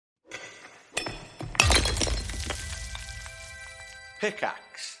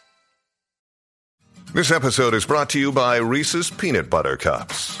Pickaxe. This episode is brought to you by Reese's Peanut Butter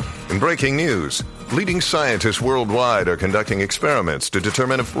Cups. In breaking news, leading scientists worldwide are conducting experiments to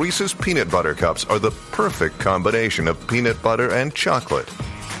determine if Reese's Peanut Butter Cups are the perfect combination of peanut butter and chocolate.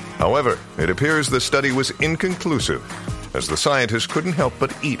 However, it appears the study was inconclusive, as the scientists couldn't help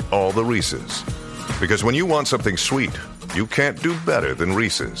but eat all the Reese's. Because when you want something sweet, you can't do better than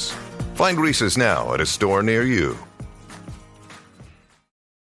Reese's. Find Reese's now at a store near you.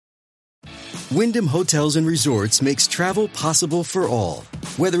 Wyndham Hotels and Resorts makes travel possible for all.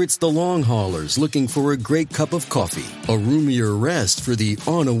 Whether it's the long haulers looking for a great cup of coffee, a roomier rest for the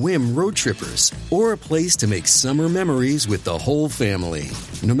on-a-whim road trippers, or a place to make summer memories with the whole family.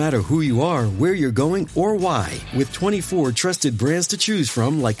 No matter who you are, where you're going, or why, with 24 trusted brands to choose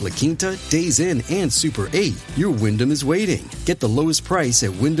from like La Quinta, Days Inn, and Super 8, your Wyndham is waiting. Get the lowest price at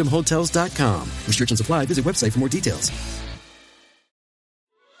WyndhamHotels.com. Restrictions apply. Visit website for more details.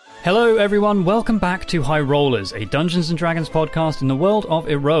 Hello everyone, welcome back to High Rollers, a Dungeons & Dragons podcast in the world of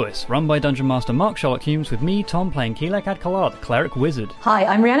Erois, run by Dungeon Master Mark Sherlock Humes, with me, Tom, playing Keelek Adkalar, the Cleric Wizard. Hi,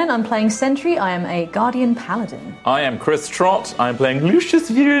 I'm Rhiannon, I'm playing Sentry, I am a Guardian Paladin. I am Chris Trott, I'm playing Lucius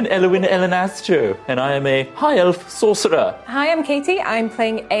Viren Elwin Elenastro, and I am a High Elf Sorcerer. Hi, I'm Katie, I'm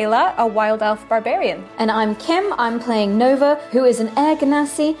playing Ayla, a Wild Elf Barbarian. And I'm Kim, I'm playing Nova, who is an Air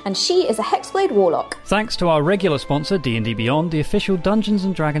Ganassi, and she is a Hexblade Warlock. Thanks to our regular sponsor, D&D Beyond, the official Dungeons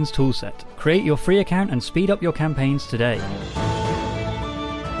 & Dragons toolset. Create your free account and speed up your campaigns today.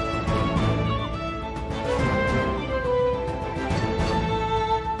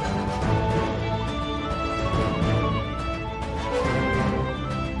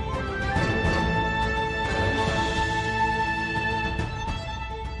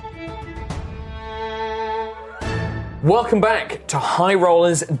 Welcome back to High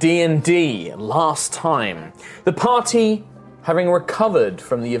Rollers D&D. Last time, the party, having recovered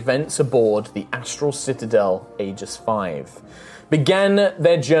from the events aboard the Astral Citadel Aegis 5, began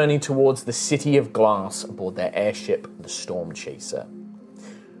their journey towards the City of Glass aboard their airship, the Storm Chaser.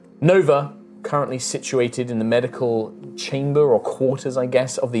 Nova, currently situated in the medical chamber or quarters, I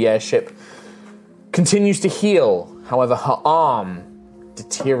guess, of the airship, continues to heal. However, her arm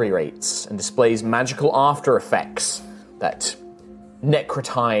deteriorates and displays magical after effects that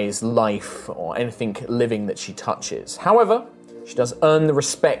necrotize life or anything living that she touches. However, she does earn the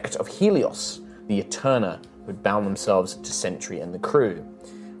respect of Helios, the Eterna, who had bound themselves to Sentry and the crew.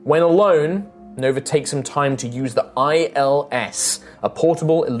 When alone, Nova takes some time to use the ILS, a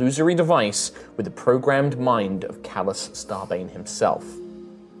portable illusory device with the programmed mind of Callus Starbane himself.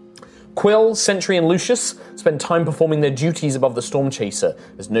 Quill, Sentry, and Lucius spend time performing their duties above the Storm Chaser.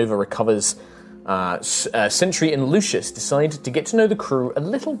 As Nova recovers, Sentry and Lucius decide to get to know the crew a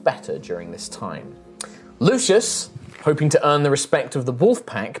little better during this time. Lucius, hoping to earn the respect of the Wolf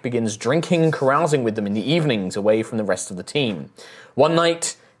Pack, begins drinking and carousing with them in the evenings away from the rest of the team. One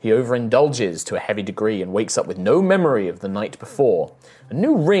night, he overindulges to a heavy degree and wakes up with no memory of the night before. A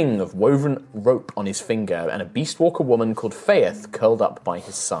new ring of woven rope on his finger and a Beastwalker woman called Faeth curled up by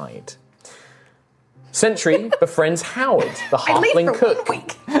his side. Sentry befriends Howard, the halfling cook.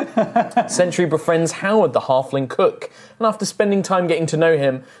 Sentry befriends Howard, the halfling cook, and after spending time getting to know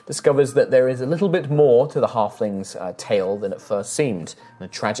him, discovers that there is a little bit more to the halfling's tale than it first seemed, and a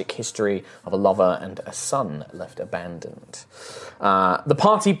tragic history of a lover and a son left abandoned. The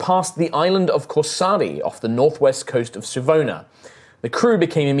party passed the island of Corsari off the northwest coast of Savona. The crew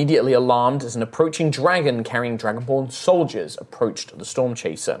became immediately alarmed as an approaching dragon carrying Dragonborn soldiers approached the Storm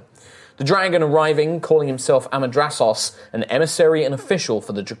Chaser. The dragon arriving, calling himself Amadrasos, an emissary and official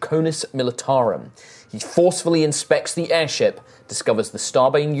for the Draconis Militarum. He forcefully inspects the airship, discovers the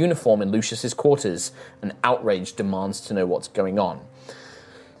Starbane uniform in Lucius's quarters, and outraged demands to know what's going on.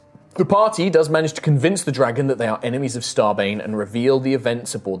 The party does manage to convince the dragon that they are enemies of Starbane and reveal the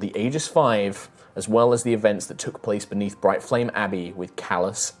events aboard the Aegis 5, as well as the events that took place beneath Brightflame Abbey with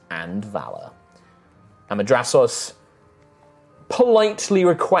Callus and Valor. Amadrasos politely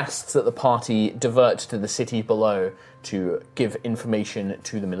requests that the party divert to the city below to give information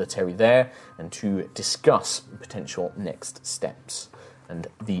to the military there and to discuss potential next steps. And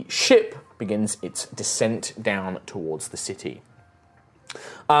the ship begins its descent down towards the city.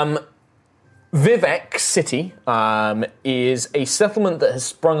 Vivek City is a settlement that has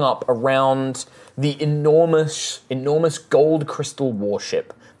sprung up around the enormous gold crystal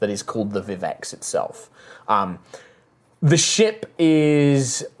warship that is called the Vivex itself. The ship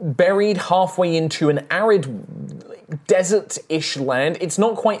is buried halfway into an arid desert-ish land. It's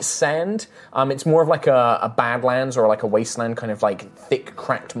not quite sand. It's more of like a badlands or like a wasteland, kind of like thick,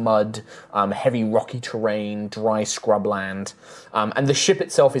 cracked mud, heavy rocky terrain, dry scrubland. And the ship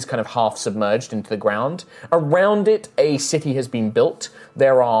itself is kind of half submerged into the ground. Around it, a city has been built.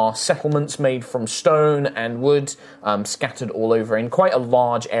 There are settlements made from stone and wood scattered all over in quite a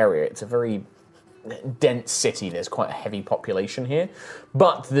large area. It's a very dense city. There's quite a heavy population here.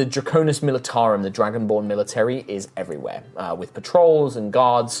 But the Draconis Militarum, the Dragonborn military, is everywhere, with patrols and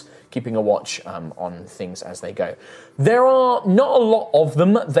guards keeping a watch on things as they go. There are not a lot of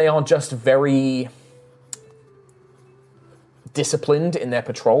them. They are just very disciplined in their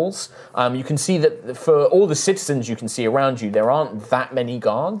patrols. You can see that for all the citizens you can see around you, there aren't that many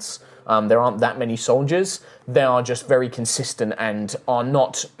guards. There aren't that many soldiers. They are just very consistent and are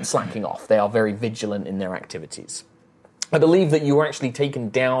not slacking off. They are very vigilant in their activities. I believe that you were actually taken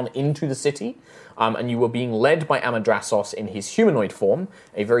down into the city, and you were being led by Amadrasos in his humanoid form,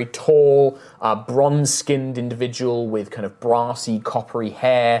 a very tall, bronze-skinned individual with kind of brassy, coppery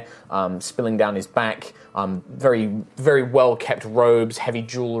hair spilling down his back, very, very well-kept robes, heavy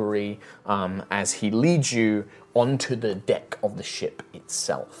jewelry, as he leads you onto the deck of the ship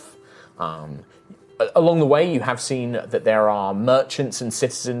itself. Along the way, you have seen that there are merchants and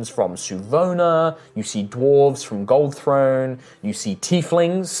citizens from Suvona, you see dwarves from Goldthrone, you see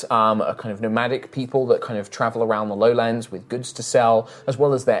tieflings, a kind of nomadic people that kind of travel around the lowlands with goods to sell, as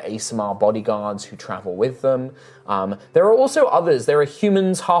well as their ASMR bodyguards who travel with them. There are also others. There are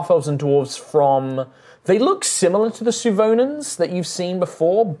humans, half-elves and dwarves from... They look similar to the Suvonans that you've seen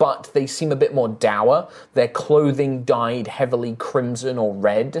before, but they seem a bit more dour. Their clothing dyed heavily crimson or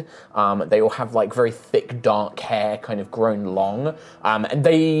red. They all have like very thick, dark hair, kind of grown long. And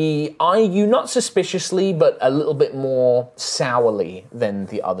they eye you not suspiciously, but a little bit more sourly than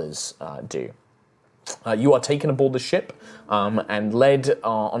the others do. You are taken aboard the ship and led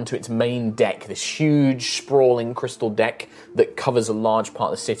onto its main deck, this huge, sprawling crystal deck that covers a large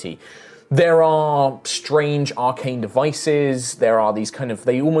part of the city. There are strange arcane devices. There are these kind of...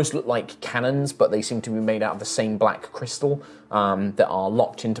 They almost look like cannons, but they seem to be made out of the same black crystal that are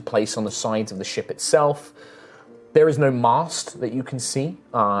locked into place on the sides of the ship itself. There is no mast that you can see.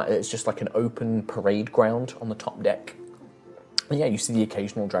 It's just like an open parade ground on the top deck. And yeah, you see the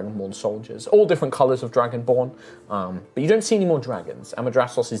occasional Dragonborn soldiers. All different colours of Dragonborn. But you don't see any more dragons.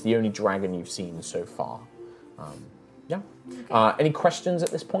 Amadrasos is the only dragon you've seen so far. Yeah. Any questions at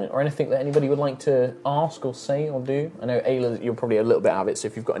this point, or anything that anybody would like to ask or say or do? I know, Ayla, you're probably a little bit out of it, so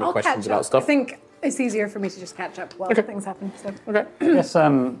if you've got any questions about stuff. I think it's easier for me to just catch up while things happen. So. Okay. Yes,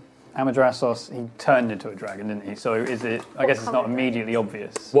 Amadrasos, he turned into a dragon, didn't he? So is it... I guess it's not immediately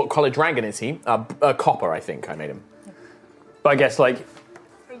obvious. What colour dragon is he? Copper, I think I made him. But I guess, like,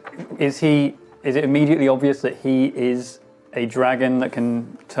 is it immediately obvious that he is a dragon that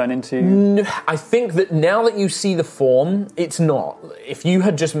can turn into... No, I think that now that you see the form, it's not. If you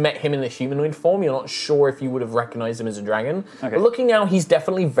had just met him in the humanoid form, you're not sure if you would have recognized him as a dragon. Okay. But looking now, he's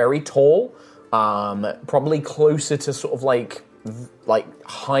definitely very tall, probably closer to sort of like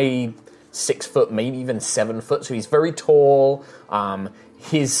high 6 foot, maybe even 7 foot. So he's very tall.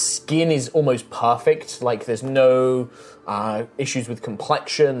 His skin is almost perfect. Like there's no issues with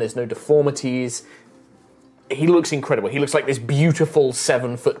complexion. There's no deformities. He looks incredible. He looks like this beautiful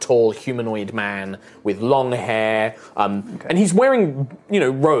 7 foot tall humanoid man with long hair. And he's wearing,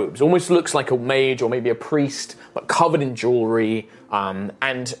 robes. Almost looks like a mage or maybe a priest, but covered in jewelry.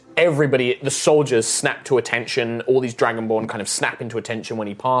 And everybody, the soldiers snap to attention. All these Dragonborn kind of snap into attention when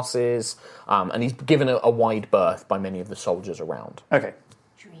he passes. And he's given a wide berth by many of the soldiers around. Okay.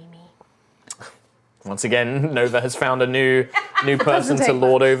 Once again, Nova has found a new person to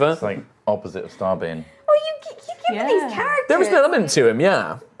lord over. It's like opposite of Starbane. Oh, you give me these characters. There is an element to him,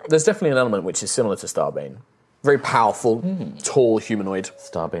 yeah. There's definitely an element which is similar to Starbane. Very powerful, tall humanoid.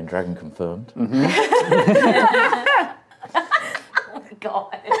 Starbane dragon confirmed. Oh my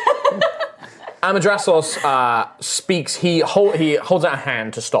god. Amadrasos speaks. He holds out a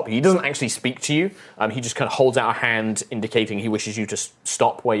hand to stop you. He doesn't actually speak to you. He just kind of holds out a hand, indicating he wishes you to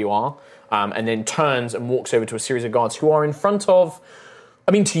stop where you are, and then turns and walks over to a series of guards who are in front of...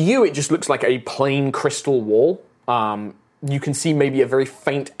 I mean, to you, it just looks like a plain crystal wall. You can see maybe a very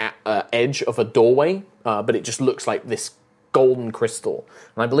faint edge of a doorway, but it just looks like this golden crystal.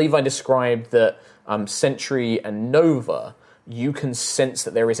 And I believe I described that Sentry and Nova, you can sense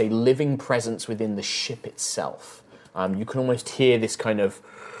that there is a living presence within the ship itself. You can almost hear this kind of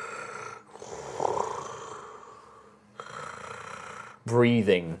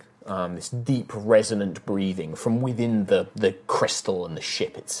breathing, this deep, resonant breathing from within the crystal and the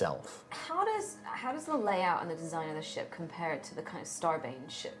ship itself. How How does the layout and the design of the ship compare to the kind of Starbane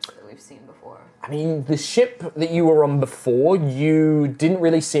ships that we've seen before? I mean, the ship that you were on before, you didn't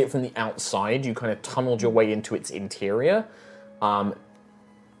really see it from the outside. You kind of tunneled your way into its interior.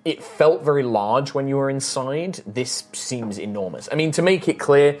 It felt very large when you were inside. This seems enormous. I mean, to make it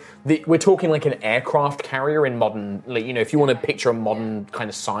clear, we're talking like an aircraft carrier in modern, like, you know, if you want to picture a modern kind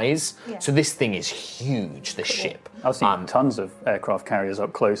of size. Yeah. So this thing is huge, the ship. I've seen tons of aircraft carriers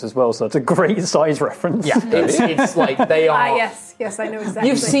up close as well, so it's a great size reference. Yeah, it's like they are... Yes, I know exactly.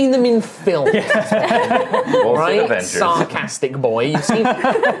 You've seen them in film. Right? Sarcastic boy. You've seen...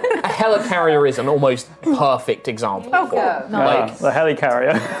 A helicarrier is an almost perfect example. Oh, God. Like, the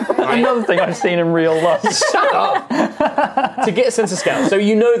helicarrier. Another thing I've seen in real life. Shut up! To get a sense of scale. So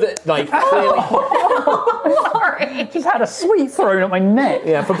you know that, like, clearly... Sorry. Just had a sweet thrown at my neck.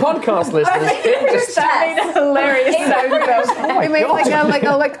 Yeah, for podcast listeners, that made a hilarious sound though. We made like a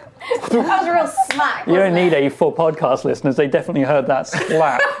that was a real smack. You don't need a for podcast listeners. They definitely heard that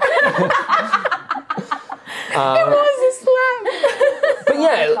slap. It was a slap. But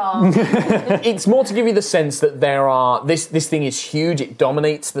yeah, it's more to give you the sense that there are this thing is huge. It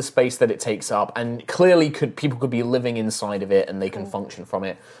dominates the space that it takes up, and clearly people could be living inside of it, and they can function from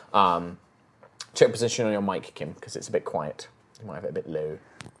it. Check position on your mic, Kim, because it's a bit quiet. You might have it a bit low,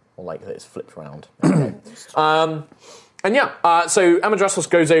 or like that it's flipped around. And yeah, so Amadrasos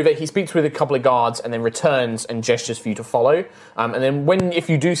goes over, he speaks with a couple of guards, and then returns and gestures for you to follow. And then if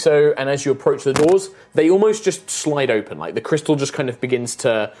you do so, and as you approach the doors, they almost just slide open. Like the crystal just kind of begins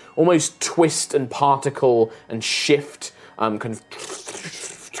to almost twist and particle and shift, kind of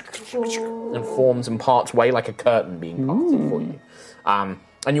and forms and parts way like a curtain being parted for you.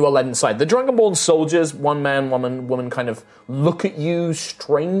 And you are led inside. The Dragonborn soldiers, one man, woman, kind of look at you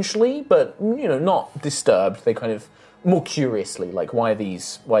strangely, but not disturbed. They kind of more curiously, like why are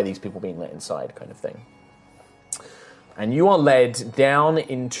these people being let inside, kind of thing. And you are led down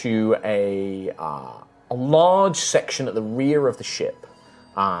into a large section at the rear of the ship.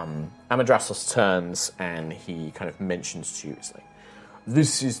 Amadrasos turns and he kind of mentions to you, it's like,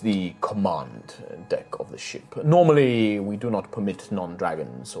 this is the command deck of the ship. Normally, we do not permit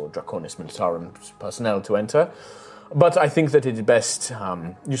non-dragons or Draconis Militarum personnel to enter, but I think that it is best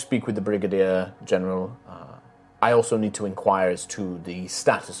you speak with the Brigadier General. I also need to inquire as to the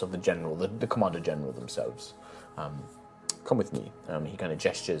status of the General, the Commander General themselves. Come with me. He kind of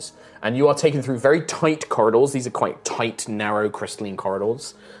gestures. And you are taken through very tight corridors. These are quite tight, narrow, crystalline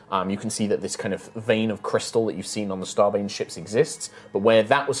corridors. You can see that this kind of vein of crystal that you've seen on the Starbane ships exists, but where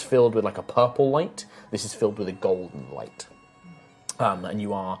that was filled with like a purple light, this is filled with a golden light. And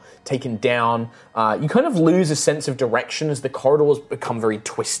you are taken down. You kind of lose a sense of direction as the corridors become very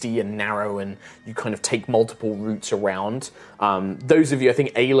twisty and narrow, and you kind of take multiple routes around. Those of you, I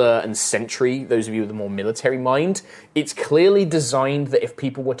think Ayla and Sentry, those of you with the more military mind, it's clearly designed that if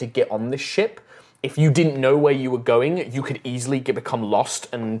people were to get on this ship, if you didn't know where you were going, you could easily become lost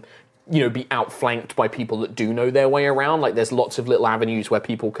and be outflanked by people that do know their way around. Like there's lots of little avenues where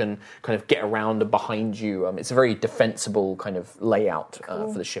people can kind of get around and behind you. It's a very defensible kind of layout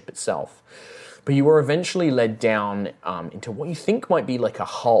for the ship itself. But you were eventually led down into what you think might be like a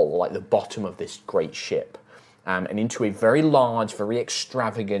hull, like the bottom of this great ship, and into a very large, very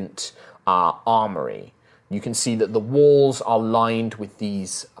extravagant armory. You can see that the walls are lined with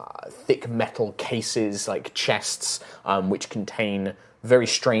these thick metal cases, like chests, which contain very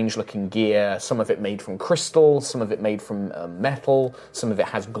strange-looking gear, some of it made from crystal, some of it made from metal, some of it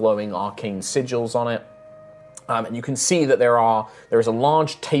has glowing arcane sigils on it. And you can see that there is a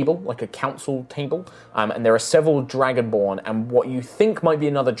large table, like a council table, and there are several Dragonborn, and what you think might be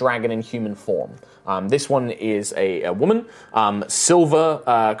another dragon in human form. This one is a woman, silver,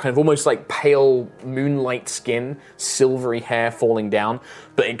 kind of almost like pale moonlight skin, silvery hair falling down,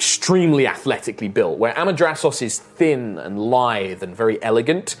 but extremely athletically built. Where Amadrasos is thin and lithe and very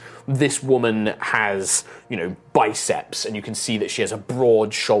elegant, this woman has, biceps, and you can see that she has a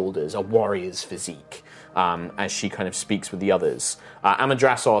broad shoulders, a warrior's physique. As she kind of speaks with the others.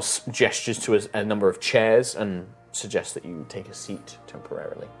 Amadrasos gestures to a number of chairs and suggests that you take a seat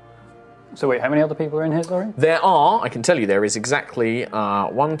temporarily. So wait, how many other people are in here, sorry? There are, I can tell you, there is exactly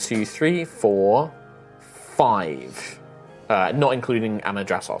 1, 2, 3, 4, 5. Not including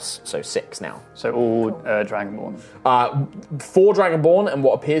Amadrasos, so 6 now. So all Dragonborn? 4 Dragonborn and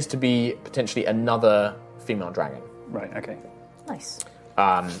what appears to be potentially another female dragon. Right, okay. Nice.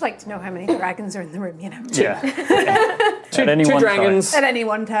 I'd just like to know how many dragons are in the room, Yeah. Two dragons. At any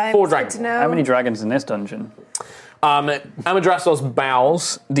one time. 4 dragons. To know. How many dragons in this dungeon? Amadrasos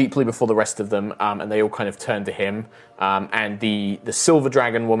bows deeply before the rest of them, and they all kind of turn to him. And the silver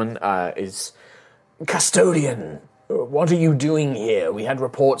dragon woman is Custodian, what are you doing here? We had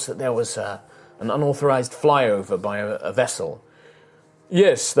reports that there was an unauthorized flyover by a vessel.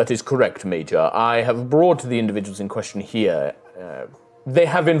 Yes, that is correct, Major. I have brought the individuals in question here. They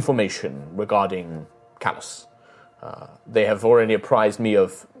have information regarding Callus. They have already apprised me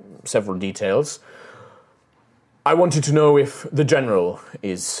of several details. I wanted to know if the General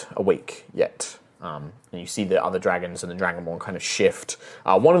is awake yet. And you see the other dragons and the Dragonborn kind of shift.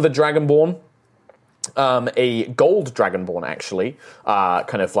 One of the Dragonborn, a gold Dragonborn actually,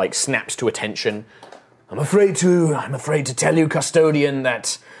 kind of like snaps to attention. I'm afraid to tell you, Custodian,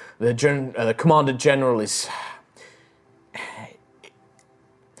 that the Commander General is...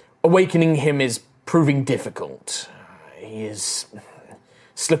 Awakening him is proving difficult. He is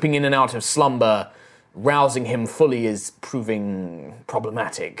slipping in and out of slumber. Rousing him fully is proving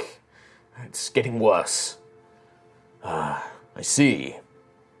problematic. It's getting worse. I see.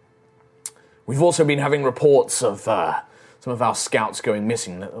 We've also been having reports of some of our scouts going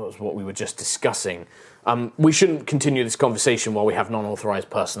missing. That was what we were just discussing. We shouldn't continue this conversation while we have non-authorized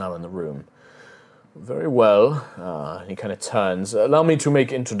personnel in the room. Very well. And he kind of turns. Allow me to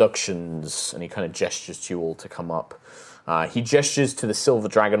make introductions. And he kind of gestures to you all to come up. He gestures to the silver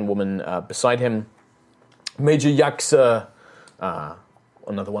dragon woman beside him. Major Yaksa,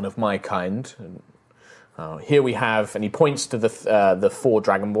 another one of my kind. Here we have, and he points to the four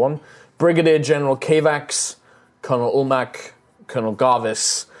Dragonborn, Brigadier General Kavax, Colonel Ulmak, Colonel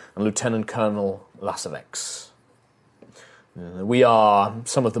Garvis, and Lieutenant Colonel Lasavex. We are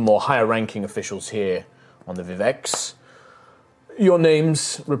some of the more higher-ranking officials here on the Vivex. Your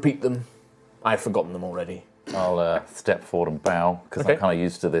names, repeat them. I've forgotten them already. I'll step forward and bow, because I'm kind of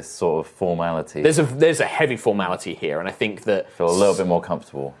used to this sort of formality. There's a heavy formality here, and I think that... I feel a little bit more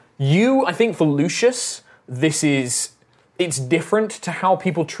comfortable. I think for Lucius, it's different to how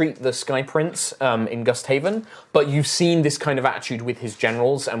people treat the Sky Prince in Gusthaven, but you've seen this kind of attitude with his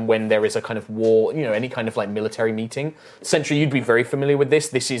generals, and when there is a kind of war, any kind of like military meeting, essentially you'd be very familiar with this.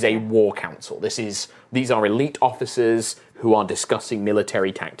 This is a war council. These are elite officers who are discussing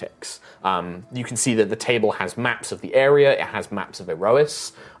military tactics. You can see that the table has maps of the area, it has maps of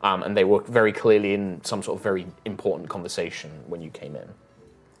Erois, and they were very clearly in some sort of very important conversation when you came in.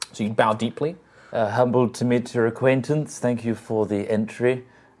 So you'd bow deeply. Humbled to meet your acquaintance. Thank you for the entry.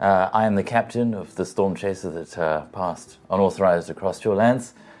 I am the captain of the storm chaser that passed unauthorized across your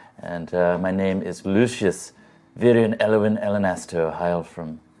lands, and my name is Lucius Virion Elwin Elenasto, hail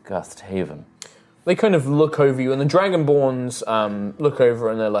from Gusthaven. They kind of look over you, and the Dragonborns look over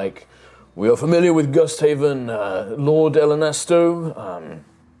and they're like, we are familiar with Gusthaven, Lord Elenasto.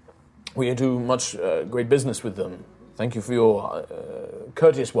 We do much great business with them. Thank you for your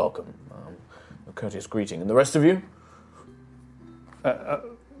courteous welcome, a courteous greeting. And the rest of you?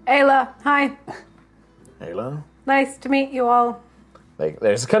 Ayla, hi. Ayla? Nice to meet you all.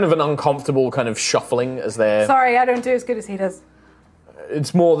 There's kind of an uncomfortable kind of shuffling as they're... Sorry, I don't do as good as he does.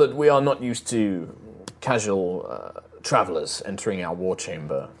 It's more that we are not used to casual travelers entering our war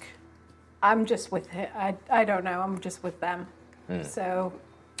chamber. I'm just with it. I don't know. I'm just with them. So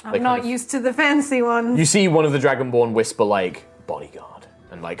They I'm not used to the fancy ones. You see one of the Dragonborn whisper, like, bodyguard.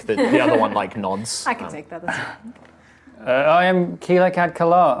 And, like, the other one, like, nods. I can take that. That's fine. I am Keelak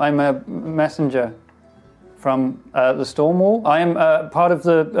Kalar. I'm a messenger from the Storm Wall. I am part of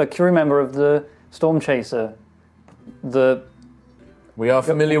a crew member of the Storm Chaser. We are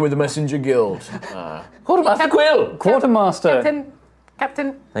familiar with the Messenger Guild. Quartermaster Quill! Quartermaster.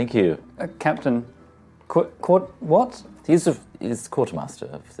 Captain. Thank you. Captain. What? He's quartermaster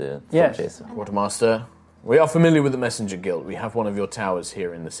of the storm chaser. Quartermaster. We are familiar with the Messenger Guild. We have one of your towers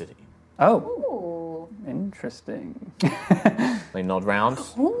here in the city. Oh. Interesting. They nod round.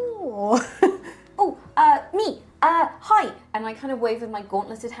 Ooh. Me. Hi. And I kind of wave with my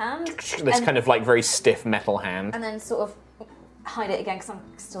gauntleted hand. This kind of like very stiff metal hand. And then sort of hide it again because I'm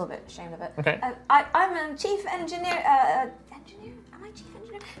still a bit ashamed of it. Okay. I'm a chief engineer. Engineer? Am I chief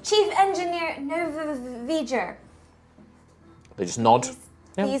engineer? Chief engineer Nova Viger. They just nod.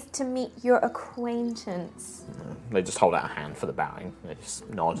 Pleased to meet your acquaintance. They just hold out a hand for the bowing. They just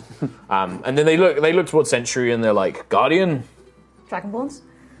nod. And then they look towards Sentry and they're like, Guardian. Dragonborns?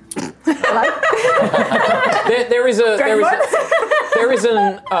 there is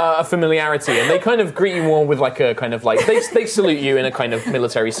a familiarity, and they kind of greet you more with like a kind of like they salute you in a kind of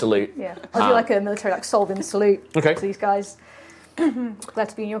military salute. Yeah, I'll do like a military Solvin salute to these guys. Glad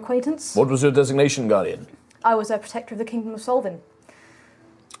to be in your acquaintance. What was your designation, Guardian? I was a protector of the Kingdom of Solvin.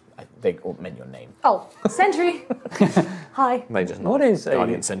 They all meant your name. Oh, Sentry. Hi. They just What is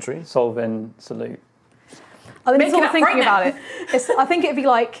Guardian Sentry? Solvin salute? I've been Making sort up of thinking right now. about it. I think it'd be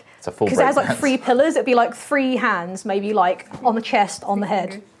like It's a full because it has like breakdance. 3 pillars. It'd be like 3 hands, maybe like on the chest, on the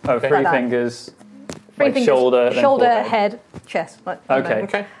head. Oh, 3 Like that. fingers. 3 like fingers, shoulder, then shoulder, forehead. head, chest. Like, Okay.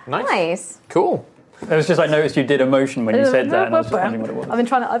 Okay, nice. Nice. Cool. It was just I noticed you did a motion when you said that, and I was just wondering what it was. I've been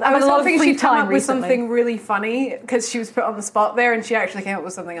trying to. I've I had was a lot of hoping free she'd come time up with recently. something really funny because she was put on the spot there, and she actually came up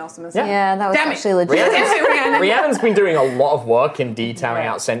with something else. Yeah, that was Damn it. actually legit. Rhiannon's been doing a lot of work in detailing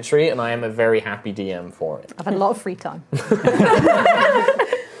out Sentry, and I am a very happy DM for it. I've had a lot of free time.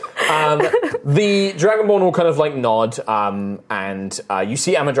 The Dragonborn will kind of like nod, and you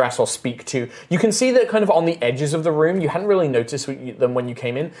see Amadrasel speak to. You can see that kind of on the edges of the room. You hadn't really noticed them when you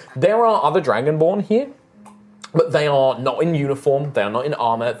came in. There are other Dragonborn here, but they are not in uniform. They are not in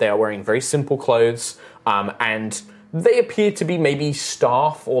armor. They are wearing very simple clothes, and they appear to be maybe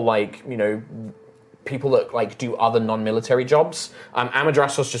staff or like people that like do other non-military jobs.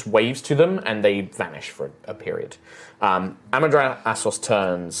 Amadrasos just waves to them, and they vanish for a period. Amadrasos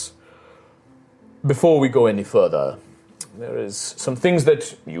turns. Before we go any further, there is some things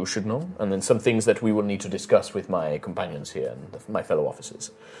that you should know, and then some things that we will need to discuss with my companions here and my fellow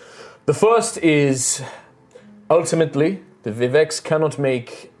officers. The first is, ultimately, the Vivex cannot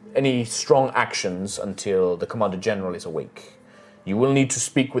make any strong actions until the Commander General is awake. You will need to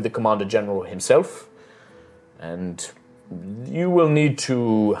speak with the Commander General himself, and you will need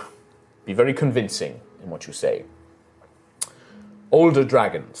to be very convincing in what you say. Older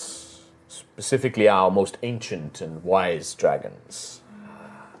dragons, specifically our most ancient and wise dragons.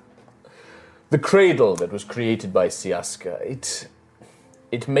 The cradle that was created by Siaska,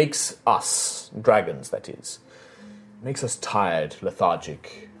 it makes us, dragons that is, makes us tired,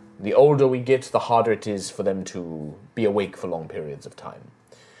 lethargic. The older we get, the harder it is for them to be awake for long periods of time.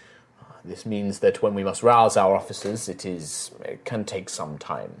 This means that when we must rouse our officers, it can take some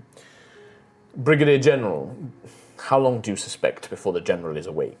time. Brigadier General, how long do you suspect before the General is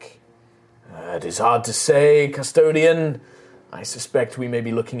awake? It is hard to say, Custodian. I suspect we may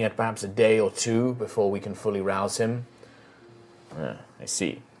be looking at perhaps a day or 2 before we can fully rouse him. I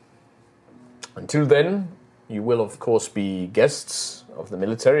see. Until then, you will of course be guests of the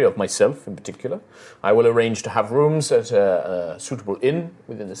military, of myself in particular. I will arrange to have rooms at a suitable inn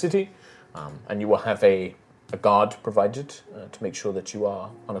within the city, and you will have a guard provided to make sure that you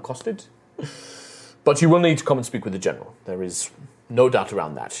are unaccosted. But you will need to come and speak with the General. There is no doubt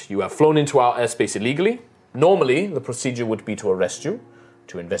around that. You have flown into our airspace illegally. Normally, the procedure would be to arrest you,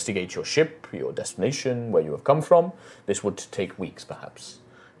 to investigate your ship, your destination, where you have come from. This would take weeks, perhaps.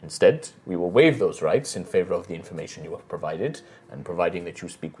 Instead, we will waive those rights in favor of the information you have provided, and providing that you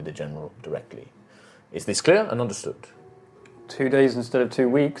speak with the General directly. Is this clear and understood? 2 days instead of 2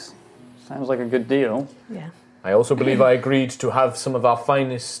 weeks. Sounds like a good deal. Yeah. I also believe I agreed to have some of our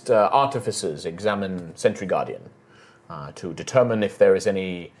finest artificers examine Sentry Guardian to determine if there is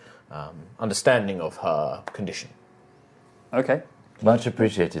any understanding of her condition. Okay. Much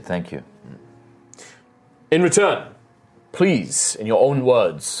appreciated, thank you. In return, please, in your own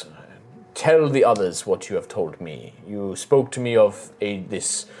words, tell the others what you have told me. You spoke to me of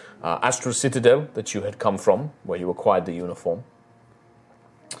this Astral Citadel that you had come from, where you acquired the uniform.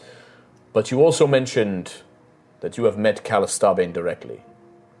 But you also mentioned that you have met Callus Starbane directly.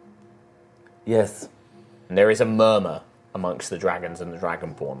 Yes. And there is a murmur amongst the dragons and the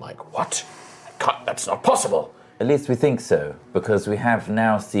Dragonborn, like, what? That's not possible. At least we think so, because we have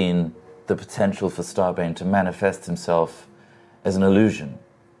now seen the potential for Starbane to manifest himself as an illusion.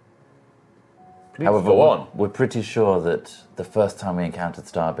 Please However, go on. we're pretty sure that the first time we encountered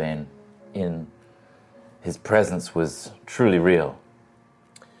Starbane, his presence was truly real.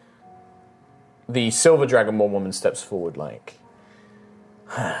 The Silver Dragonborn woman steps forward like,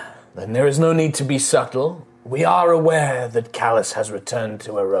 then there is no need to be subtle. We are aware that Callus has returned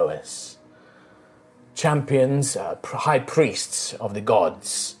to Erois. Champions, high priests of the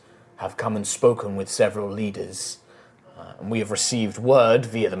gods, have come and spoken with several leaders, and we have received word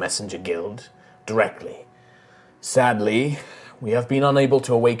via the Messenger Guild directly. Sadly, we have been unable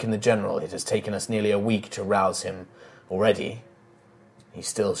to awaken the General. It has taken us nearly a week to rouse him already. He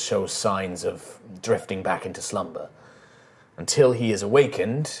still shows signs of drifting back into slumber. Until he is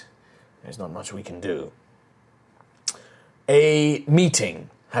awakened, there's not much we can do. A meeting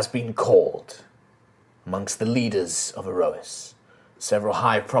has been called amongst the leaders of Erois. Several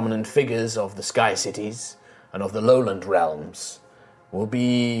high prominent figures of the Sky Cities and of the Lowland Realms will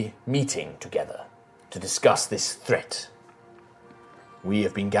be meeting together to discuss this threat. We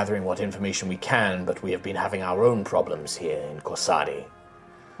have been gathering what information we can, but we have been having our own problems here in Corsari.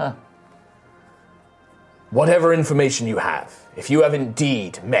 Whatever information you have, if you have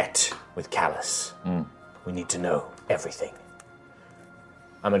indeed met with Callus, we need to know everything.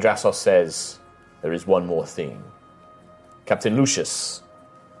 Amadrasos says, there is one more thing. Captain Lucius,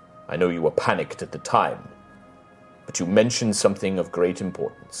 I know you were panicked at the time, but you mentioned something of great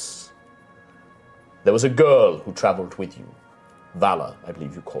importance. There was a girl who traveled with you. Vala, I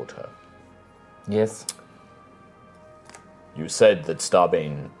believe you called her. Yes. You said that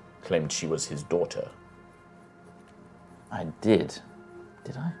Starbane claimed she was his daughter. I did.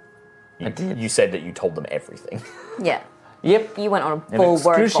 Did I? I did. You said that you told them everything. Yeah. Yep. You went on a In full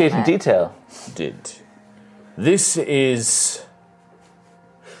word excruciating vomit. detail. Did. This is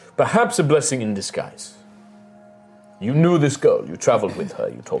perhaps a blessing in disguise. You knew this girl. You traveled with her,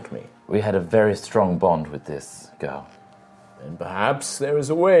 you told me. We had a very strong bond with this girl. And perhaps there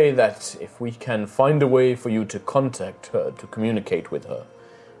is a way that if we can find a way for you to contact her, to communicate with her,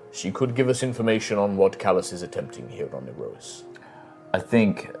 she could give us information on what Callus is attempting here on Erois. I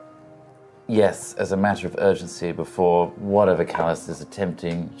think, yes, as a matter of urgency, before whatever Callus is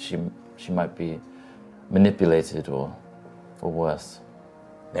attempting, she might be manipulated or worse.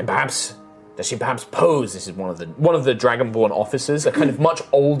 Then perhaps, does she perhaps pose? This is one of the Dragonborn officers, a kind of much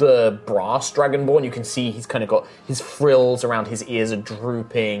older brass Dragonborn. You can see he's kind of got his frills around his ears are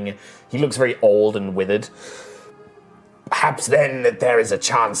drooping. He looks very old and withered. Perhaps then that there is a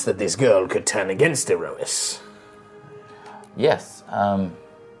chance that this girl could turn against Erois. Yes,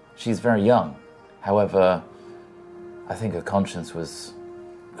 she's very young. However, I think her conscience was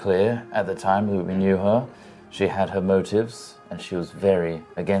clear at the time that we knew her. She had her motives, and she was very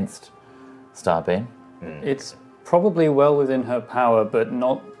against Starbane. It's probably well within her power, but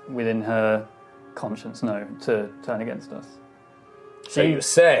not within her conscience, no, to turn against us. So you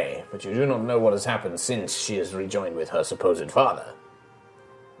say, but you do not know what has happened since she has rejoined with her supposed father.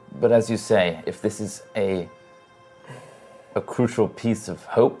 But as you say, if this is a crucial piece of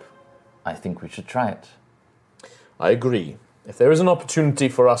hope, I think we should try it. I agree. If there is an opportunity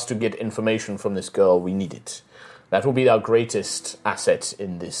for us to get information from this girl, we need it. That will be our greatest asset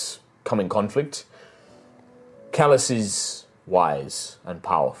in this coming conflict. Callus is wise and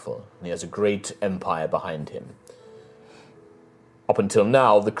powerful, and he has a great empire behind him. Up until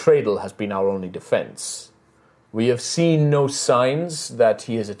now, the Cradle has been our only defense. We have seen no signs that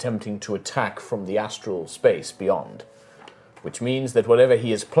he is attempting to attack from the astral space beyond, which means that whatever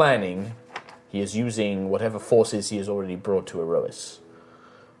he is planning, he is using whatever forces he has already brought to Erois.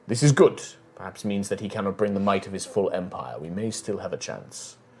 This is good. Perhaps means that he cannot bring the might of his full empire. We may still have a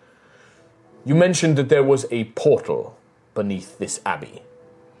chance. You mentioned that there was a portal beneath this abbey.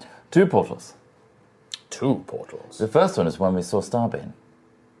 2 portals. 2 portals. The first one is when we saw Starbane.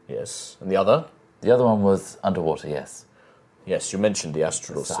 Yes. And the other? The other one was underwater, yes. Yes, you mentioned the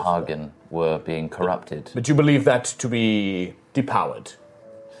astral The Sahagin were being corrupted. But you believe that to be depowered?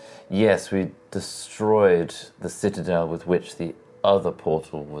 Yes, we destroyed the citadel with which the other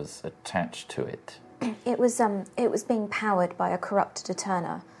portal was attached to it. It was being powered by a corrupted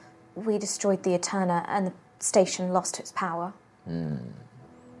Eterna. We destroyed the Eterna and the station lost its power. The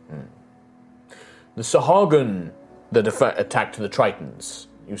Sahagin that attacked the Tritons,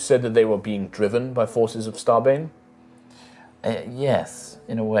 you said that they were being driven by forces of Starbane? Yes,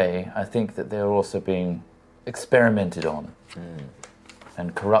 in a way. I think that they're also being experimented on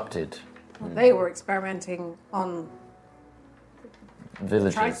and corrupted. Well, they were experimenting on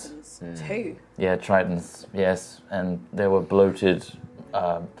Villages. Tritons too. Yeah, Tritons, yes. And they were bloated,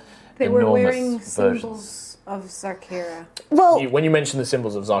 They were enormous wearing versions. symbols of Zarkira. Well, When you mention the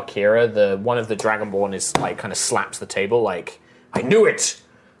symbols of Zarkira, one of the Dragonborn is like kind of slaps the table, like, I knew it!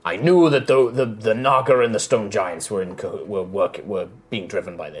 I knew that the Naga and the Stone Giants were being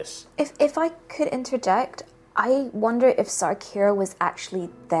driven by this. if I could interject, I wonder if Zarkira was actually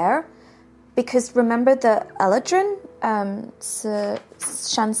there. Because remember the Eladrin,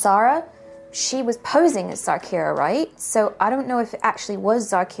 Shansara? She was posing as Zarkira, right? So I don't know if it actually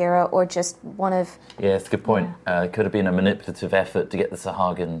was Zarkira or just one of... Yeah, it's a good point. It could have been a manipulative effort to get the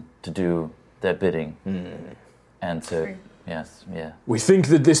Sahagin to do their bidding. And to... Yes, yeah. We think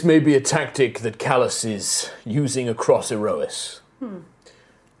that this may be a tactic that Callus is using across Erois.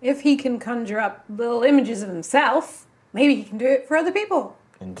 If he can conjure up little images of himself, maybe he can do it for other people.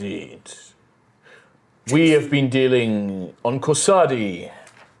 Indeed. We have been dealing on Korsadi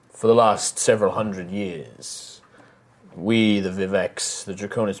for the last several hundred years. We, the Vivex, the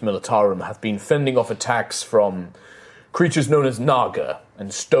Draconis Militarum, have been fending off attacks from creatures known as Naga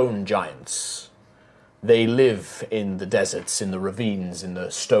and Stone Giants. They live in the deserts, in the ravines, in the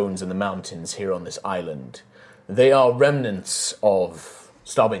stones and the mountains here on this island. They are remnants of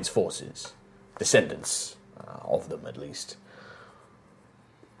Starbane's forces, descendants of them at least.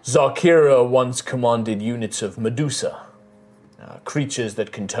 Zarkira once commanded units of Medusa, creatures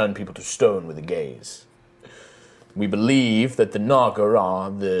that can turn people to stone with a gaze. We believe that the Naga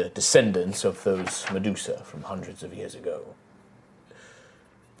are the descendants of those Medusa from hundreds of years ago.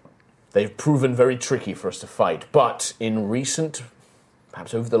 They've proven very tricky for us to fight, but in recent,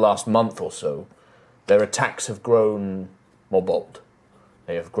 perhaps over the last month or so, their attacks have grown more bold.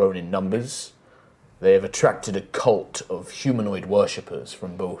 They have grown in numbers. They have attracted a cult of humanoid worshippers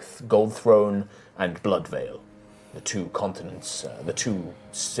from both Goldthrone and Bloodvale, the two continents, the two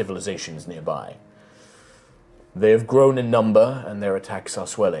civilizations nearby. They have grown in number, and their attacks are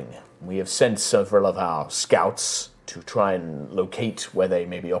swelling. We have sent several of our scouts to try and locate where they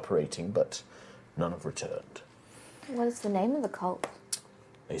may be operating, but none have returned. What is the name of the cult?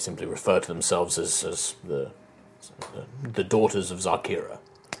 They simply refer to themselves as the Daughters of Zarkira.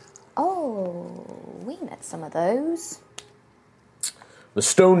 Oh, we met some of those. The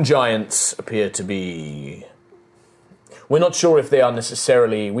stone giants appear to be... We're not sure if they are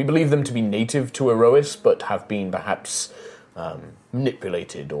necessarily... We believe them to be native to Erois, but have been perhaps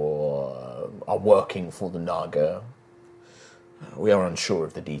manipulated or are working for the Naga. We are unsure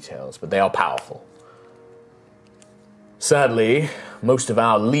of the details, but they are powerful. Sadly, most of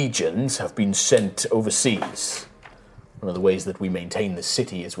our legions have been sent overseas. One of the ways that we maintain the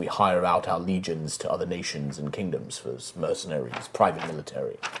city is we hire out our legions to other nations and kingdoms for mercenaries, private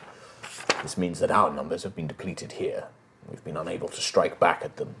military. This means that our numbers have been depleted here. We've been unable to strike back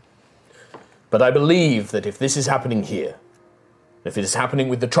at them. But I believe that if this is happening here, if it is happening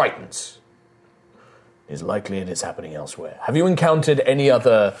with the Tritons, it is likely it is happening elsewhere. Have you encountered any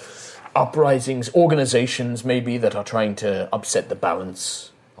other uprisings, organizations maybe, that are trying to upset the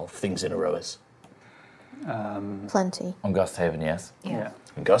balance of things in Erois? Plenty. On Gusthaven, yes. Yeah.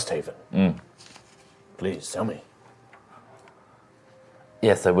 In Gusthaven? Please, tell me.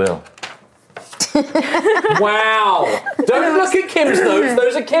 Yes, I will. Wow! Don't look at Kim's notes.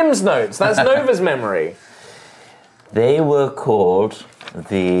 Those are Kim's notes. That's Nova's memory. They were called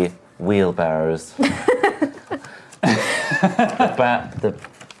the wheelbarrows. the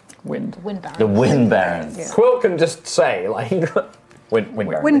Wind barons. The wind barons. Yeah. Quill can just say, like... Wind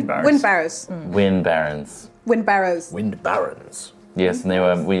barrows. Wind barons. Wind barrows. Wind barons. Yes, and they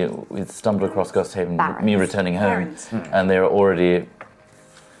were. We stumbled across Gusthaven, Barons. me returning home, and they were already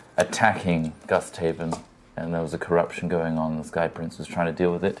attacking Gusthaven, and there was a corruption going on. The Sky Prince was trying to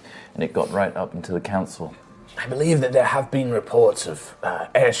deal with it, and it got right up into the council. I believe that there have been reports of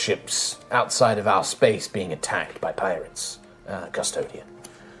airships outside of our space being attacked by pirates. Custodian.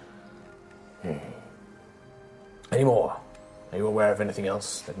 Any more? Are you aware of anything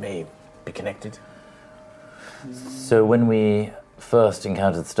else that may be connected? So when we first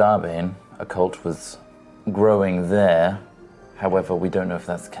encountered Starbane, a cult was growing there. However, we don't know if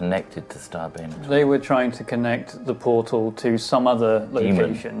that's connected to Starbane. They were trying to connect the portal to some other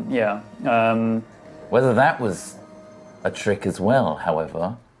location. Yeah. Whether that was a trick as well,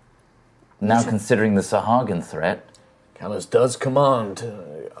 however, now considering the Sahagin threat... Callus does command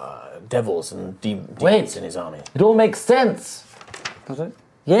devils and demons in his army. It all makes sense. Does it?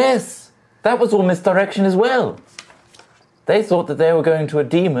 Yes. That was all misdirection as well. They thought that they were going to a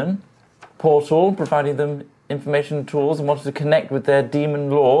demon portal, providing them information and tools, and wanted to connect with their demon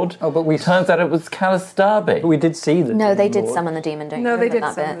lord. Oh, but turns out it was Callus Starbane. But we did see the No, they did summon the demon, don't you? No, they remember did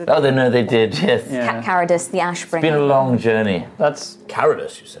that summon bit? Oh, no, they did, yes. Yeah. Caradus, the Ashbringer. It's been a long journey. That's...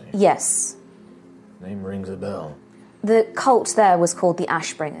 Caradus, you say? Yes. Name rings a bell. The cult there was called the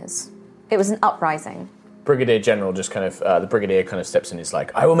Ashbringers. It was an uprising. Brigadier General just kind of, the Brigadier kind of steps in. He's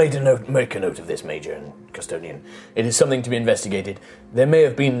like, I will make a note of this, Major and Custodian. It is something to be investigated. There may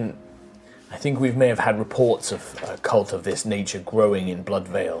have been, I think we may have had reports of a cult of this nature growing in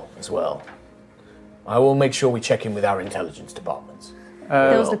Bloodvale as well. I will make sure we check in with our intelligence departments.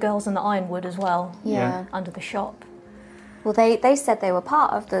 There was the girls in the Ironwood as well. Yeah. Under the shop. Well, they said they were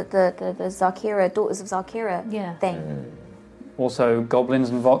part of the Zarkira, Daughters of Zarkira thing. Also, goblins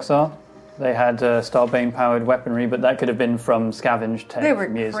and Voxar. They had Starbane-powered weaponry, but that could have been from scavenged tech They were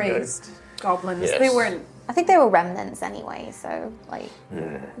from years crazed ago. goblins. Yes. They weren't. I think they were remnants anyway, so, like...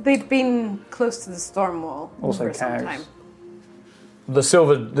 They'd been close to the storm wall Also for some cows. time. The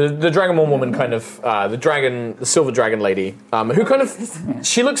Dragonborn woman kind of, the silver dragon lady, who kind of,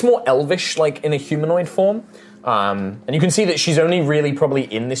 she looks more elvish, like in a humanoid form. And you can see that she's only really probably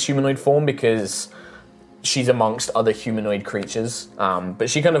in this humanoid form because she's amongst other humanoid creatures. But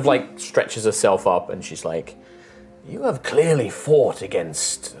she kind of like stretches herself up and she's like, you have clearly fought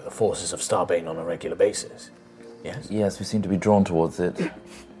against the forces of Starbane on a regular basis. Yes? Yes, we seem to be drawn towards it.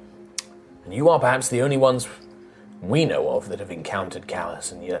 And you are perhaps the only ones we know of that have encountered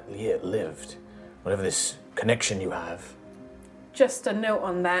Callus and yet lived. Whatever this connection you have. just a note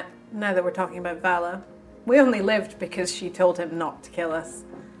on that, now that we're talking about Vala. We only lived because she told him not to kill us.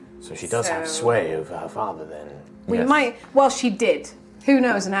 So she does have sway over her father, then? We might... Well, she did. Who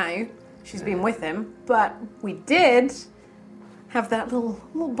knows now? She's been with him. But we did have that little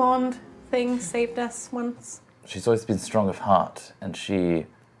bond thing saved us once. She's always been strong of heart, and she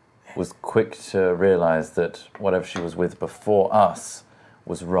was quick to realise that whatever she was with before us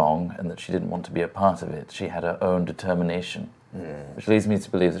was wrong, and that she didn't want to be a part of it. She had her own determination, which leads me to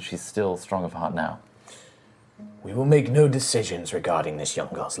believe that she's still strong of heart now. We will make no decisions regarding this young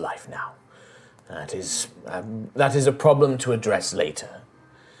girl's life now. That is a problem to address later.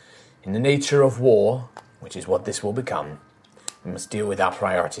 In the nature of war, which is what this will become, we must deal with our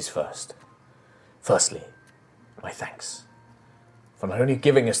priorities first. Firstly, my thanks for not only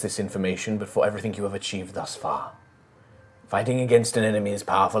giving us this information, but for everything you have achieved thus far. Fighting against an enemy as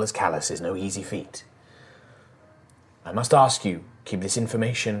powerful as Callus is no easy feat. I must ask you, keep this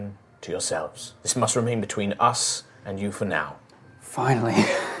information to yourselves. This must remain between us and you for now. Finally,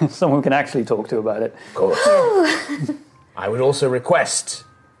 someone we can actually talk to about it. Of course. I would also request,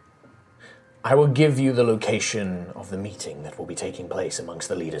 I will give you the location of the meeting that will be taking place amongst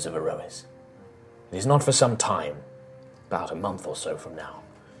the leaders of Erois. It is not for some time, about a month or so from now,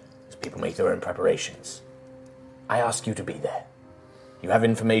 as people make their own preparations. I ask you to be there. You have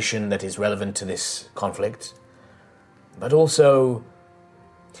information that is relevant to this conflict, but also,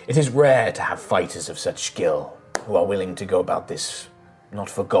 it is rare to have fighters of such skill who are willing to go about this not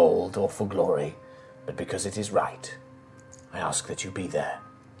for gold or for glory, but because it is right. I ask that you be there.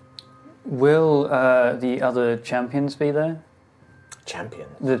 Will the other champions be there?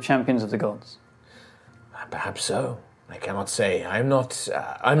 Champions? The champions of the gods. Perhaps so. I cannot say. I'm not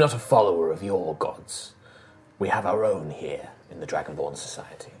a follower of your gods. We have our own here in the Dragonborn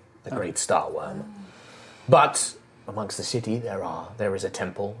Society, the Great Star Worm. But amongst the city, there is a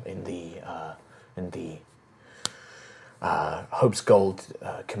temple in the Hope's Gold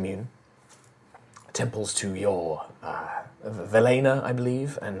commune. Temples to your Velena, I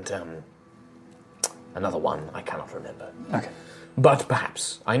believe, and another one I cannot remember. Okay. But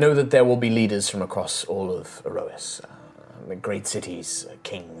perhaps. I know that there will be leaders from across all of Erois. The great cities,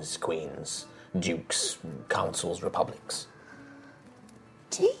 kings, queens, dukes, councils, republics.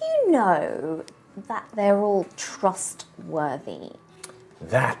 Do you know that they're all trustworthy?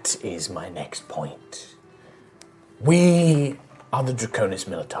 That is my next point. We are the Draconis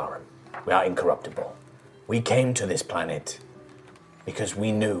Militarum. We are incorruptible. We came to this planet because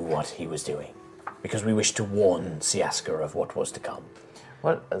we knew what he was doing. Because we wished to warn Siaska of what was to come.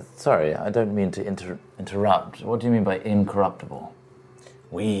 What? Sorry, I don't mean to interrupt. What do you mean by incorruptible?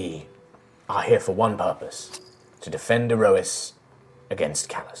 We are here for one purpose. To defend Erois against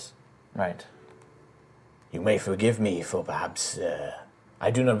Callus. Right. You may forgive me for perhaps...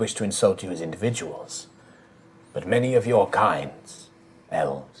 I do not wish to insult you as individuals. But many of your kinds,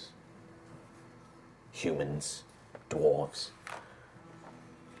 elves, humans, dwarves,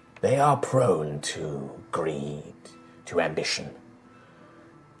 they are prone to greed, to ambition.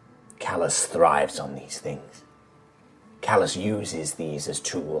 Callus thrives on these things. Callus uses these as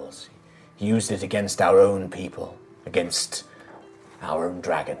tools. He used it against our own people, against our own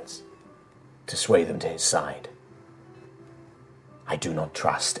dragons, to sway them to his side. I do not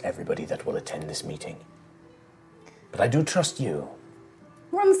trust everybody that will attend this meeting. But I do trust you.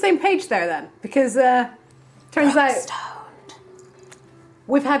 We're on the same page there then, because turns out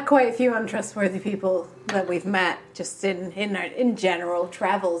we've had quite a few untrustworthy people that we've met just in general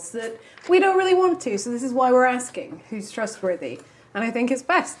travels that we don't really want to. So this is why we're asking who's trustworthy. And I think it's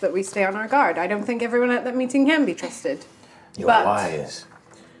best that we stay on our guard. I don't think everyone at that meeting can be trusted. You are wise.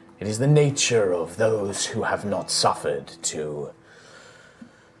 It is the nature of those who have not suffered to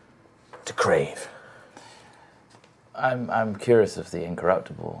crave. I'm curious of the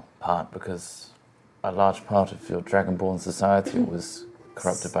incorruptible part, because a large part of your Dragonborn society was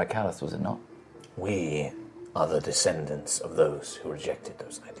corrupted by Callus, was it not? We are the descendants of those who rejected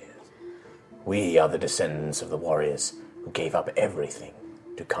those ideas. We are the descendants of the warriors who gave up everything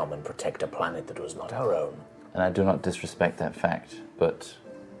to come and protect a planet that was not our own. And I do not disrespect that fact, but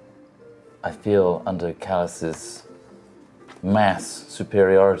I feel under Callus's mass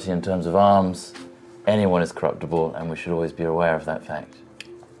superiority in terms of arms, anyone is corruptible, and we should always be aware of that fact.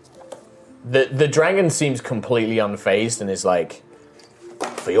 The dragon seems completely unfazed and is like,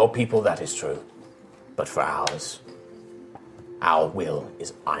 for your people that is true, but for ours, our will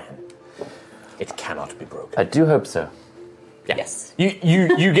is iron. It cannot be broken. I do hope so. Yeah. Yes.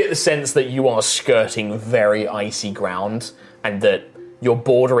 You get the sense that you are skirting very icy ground and that you're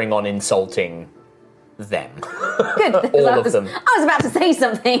bordering on insulting them. Good. All of them. I was about to say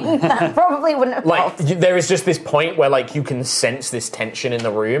something that probably wouldn't have Like, helped. there is just this point where, like, you can sense this tension in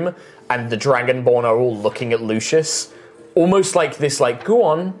the room, and the Dragonborn are all looking at Lucius, almost like this, like, go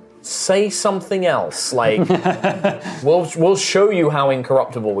on, say something else. Like, we'll show you how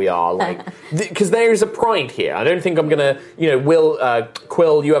incorruptible we are. Like, because there is a pride here. I don't think I'm gonna,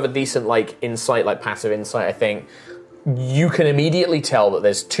 Quill, you have a decent, like, insight, like, passive insight, I think. You can immediately tell that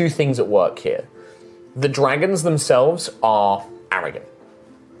there's two things at work here. The dragons themselves are arrogant.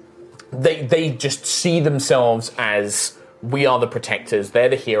 They just see themselves as, we are the protectors, they're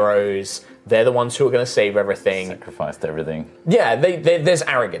the heroes, they're the ones who are going to save everything. Sacrificed everything. Yeah, there's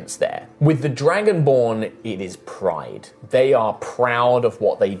arrogance there. With the Dragonborn, it is pride. They are proud of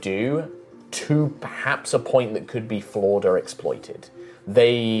what they do to perhaps a point that could be flawed or exploited.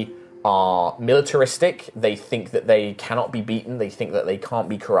 They are militaristic. They think that they cannot be beaten. They think that they can't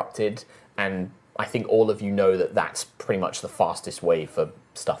be corrupted. And I think all of you know that that's pretty much the fastest way for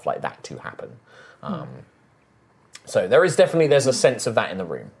stuff like that to happen. So there's a sense of that in the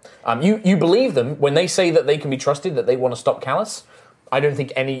room. You believe them when they say that they can be trusted, that they want to stop Callus. I don't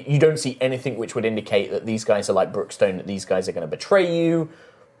think you don't see anything which would indicate that these guys are like Brookstone, that these guys are going to betray you.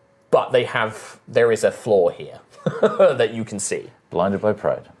 But there is a flaw here that you can see. Blinded by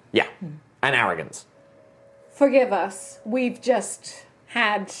pride. Yeah, and arrogance. Forgive us. We've just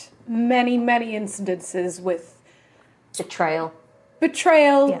had many, many incidences with betrayal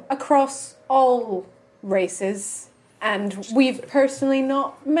across all races. And we've personally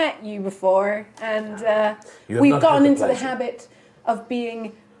not met you before, and we've gotten into the habit of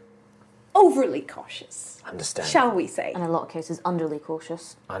being overly cautious. Understand. Shall we say? In a lot of cases, underly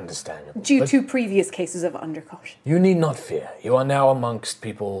cautious. Understandable. Due to previous cases of undercaution. You need not fear. You are now amongst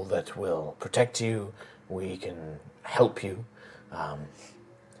people that will protect you. We can help you. And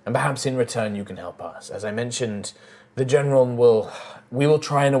perhaps in return you can help us. As I mentioned, the General we will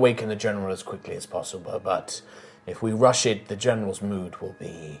try and awaken the General as quickly as possible, but if we rush it, the General's mood will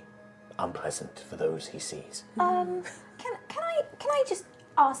be unpleasant for those he sees. Can I just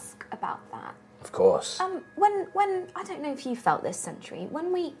ask about that? Of course. When I don't know if you felt this, Sentry.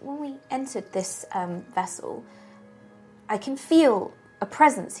 When we entered this vessel, I can feel a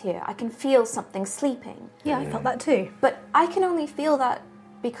presence here. I can feel something sleeping. Yeah, I felt that too. But I can only feel that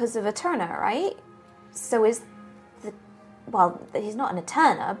because of Eterna, right? So he's not an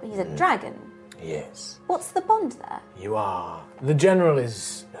Eterna, but he's a dragon. Yes. What's the bond there? The General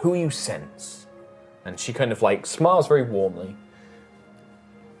is who you sense. And she kind of like smiles very warmly.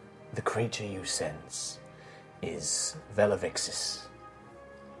 The creature you sense is Velavixis,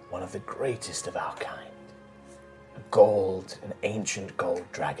 one of the greatest of our kind. An ancient gold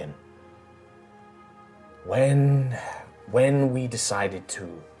dragon. When we decided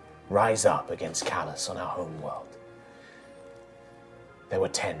to rise up against Callus on our home world, there were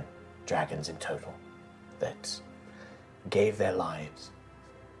 10 dragons in total that gave their lives.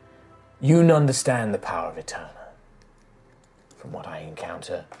 You understand the power of Eterna. From what I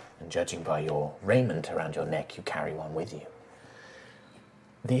encounter, and judging by your raiment around your neck, you carry one with you.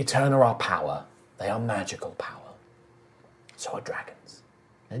 The Eterna are power. They are magical power. So are dragons.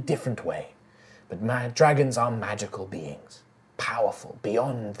 In a different way. But dragons are magical beings. Powerful,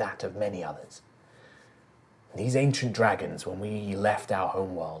 beyond that of many others. These ancient dragons, when we left our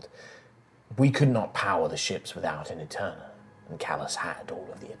homeworld, we could not power the ships without an Eterna. And Callus had all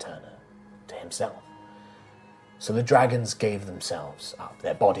of the Eterna to himself. So the dragons gave themselves up,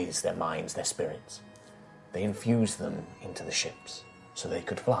 their bodies, their minds, their spirits. They infused them into the ships so they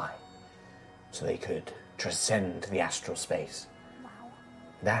could fly, so they could transcend the astral space. Wow.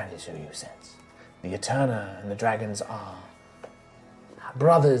 That is who you sense. The Eterna and the dragons are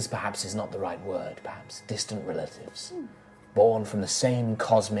brothers, perhaps is not the right word, perhaps distant relatives, born from the same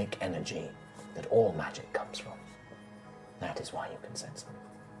cosmic energy that all magic comes from. That is why you can sense them.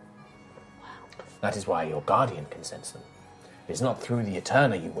 That is why your guardian can sense them. It is not through the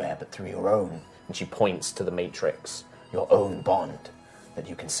Eterna you wear, but through your own, and she points to the Matrix, your own bond, that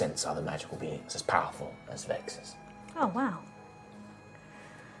you can sense other magical beings as powerful as Vexus. Oh, wow.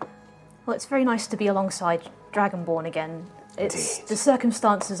 Well, it's very nice to be alongside Dragonborn again. The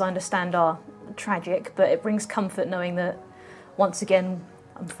circumstances, I understand, are tragic, but it brings comfort knowing that, once again,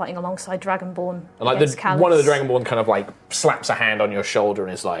 I'm fighting alongside Dragonborn against Callus. One of the Dragonborn kind of like slaps a hand on your shoulder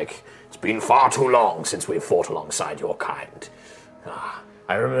and is like, "It's been far too long since we've fought alongside your kind.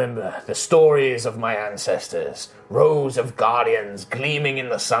 I remember the stories of my ancestors, rows of guardians gleaming in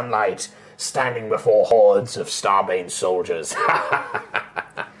the sunlight, standing before hordes of Starbane soldiers."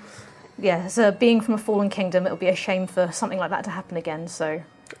 Yeah, as a being from a fallen kingdom, it would be a shame for something like that to happen again, so...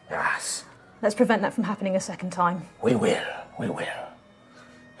 Yes. Let's prevent that from happening a second time. We will.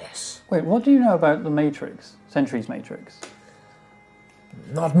 Yes. Wait, what do you know about the Matrix? Sentry's Matrix?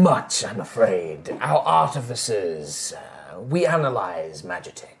 Not much, I'm afraid. Our artificers, we analyze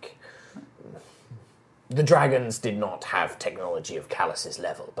Magitech. The dragons did not have technology of Callus's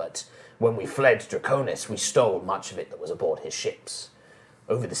level, but when we fled Draconis, we stole much of it that was aboard his ships.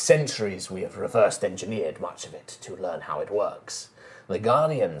 Over the centuries, we have reversed engineered much of it to learn how it works. The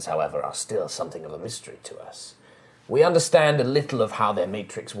Guardians, however, are still something of a mystery to us. We understand a little of how their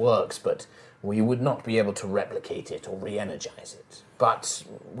matrix works, but we would not be able to replicate it or re-energize it. But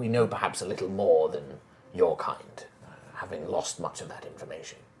we know perhaps a little more than your kind, having lost much of that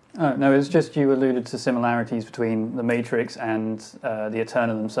information. Oh, no, it's just you alluded to similarities between the Matrix and the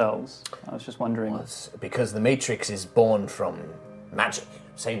Eterna themselves. I was just wondering. Well, it's because the Matrix is born from magic,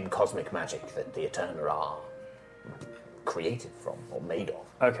 same cosmic magic that the Eterna are created from or made of.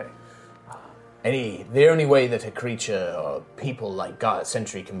 Okay. The only way that a creature or people like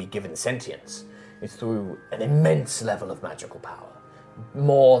Sentry can be given sentience is through an immense level of magical power.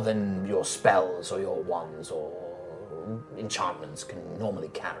 More than your spells or your wands or enchantments can normally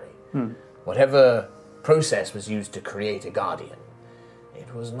carry. Whatever process was used to create a Guardian,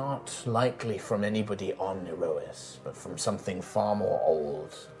 it was not likely from anybody on Erois, but from something far more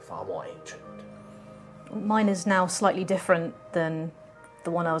old, far more ancient. Mine is now slightly different than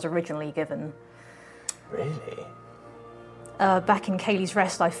the one I was originally given. Really? Back in Kaylee's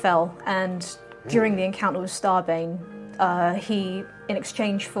Rest, I fell, and during the encounter with Starbane, he, in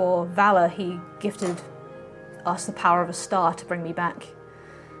exchange for valor, he gifted us the power of a star to bring me back.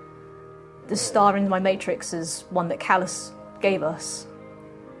 The star in my matrix is one that Callus gave us.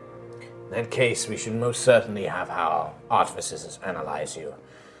 In that case, we should most certainly have our artificers analyze you.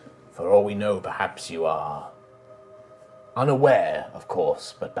 For all we know, perhaps you are unaware, of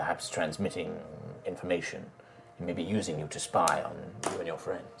course, but perhaps transmitting information. He may be using you to spy on you and your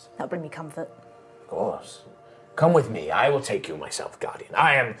friends. That'll bring me comfort. Of course. Come with me. I will take you myself, Guardian.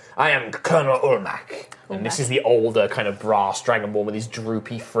 I am Colonel Ulmak. And this is the older kind of brass dragonborn with his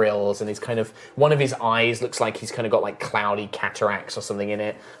droopy frills and his kind of... One of his eyes looks like he's kind of got like cloudy cataracts or something in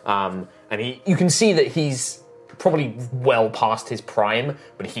it. And you can see that he's probably well past his prime,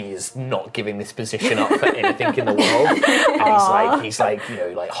 but he is not giving this position up for anything in the world. And he's like,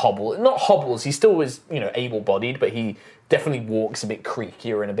 hobble. Not hobbles, he still is, able-bodied, but he definitely walks a bit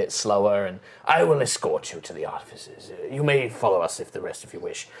creakier and a bit slower, and I will escort you to the artificers. You may follow us if the rest of you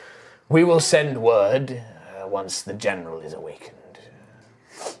wish. We will send word once the general is awakened.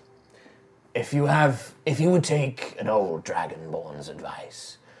 If you would take an old dragonborn's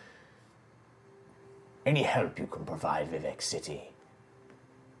advice, any help you can provide Vivek City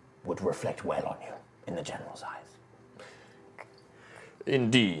would reflect well on you in the general's eyes.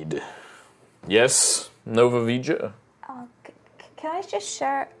 Indeed. Yes, Nova Vija. Can I just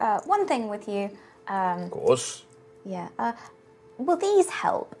share one thing with you? Of course. Yeah. Will these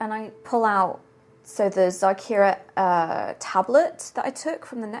help? And I pull out, the Zarkira tablet that I took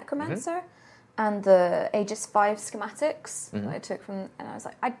from the Necromancer and the Aegis 5 schematics that I took from... And I was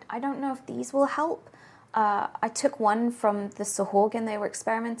like, I don't know if these will help. I took one from the Sahorgan they were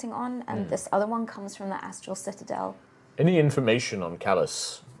experimenting on, and this other one comes from the Astral Citadel. Any information on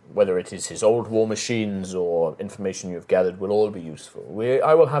Callus, whether it is his old war machines or information you have gathered, will all be useful.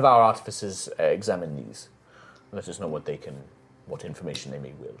 I will have our artificers examine these. Let us know what information they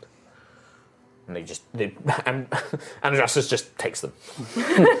may wield. And Andrastus just takes them.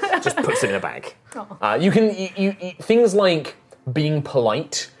 Just puts them in a bag. You things like being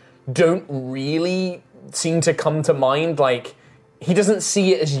polite don't really seem to come to mind. Like, he doesn't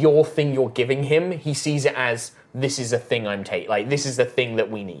see it as your thing you're giving him. He sees it as, this is a thing I'm taking. Like, this is the thing that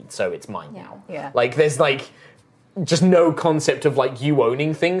we need, so it's mine now. Yeah. Like, there's just no concept of you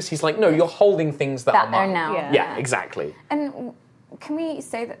owning things. He's like, no, you're holding things that are mine. Now. Yeah, exactly. And can we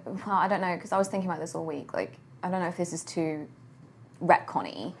say that? Well, I don't know, because I was thinking about this all week. I don't know if this is too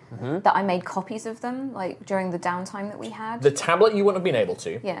retcon-y, that I made copies of them during the downtime that we had. The tablet you wouldn't have been able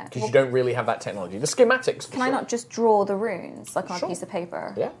to, because you don't really have that technology. The schematics. Can I not just draw the runes on a piece of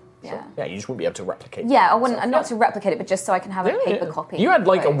paper? Yeah. Sure. Yeah, you just wouldn't be able to replicate it. Yeah, I wouldn't. Not to replicate it, but just so I can have a paper copy. You had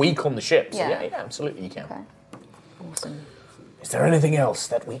a week on the ship, so yeah, absolutely you can. Okay. Awesome. Is there anything else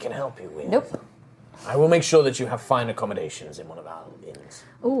that we can help you with? Nope. I will make sure that you have fine accommodations in one of our inns.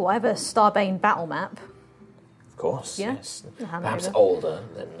 Oh, I have a Starbane battle map. Of course, Yeah. yes. Perhaps older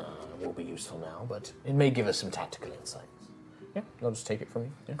than will be useful now, but it may give us some tactical insights. Yeah, I'll just take it from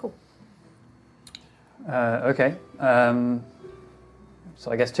you. Yeah. Cool. Okay. So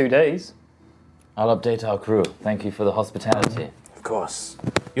I guess 2 days. I'll update our crew. Thank you for the hospitality. Of course.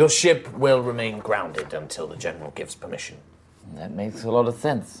 Your ship will remain grounded until the General gives permission. That makes a lot of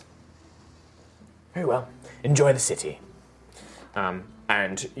sense. Very well. Enjoy the city.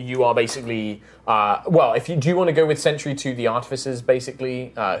 And you are basically... do you want to go with Sentry to the artificers,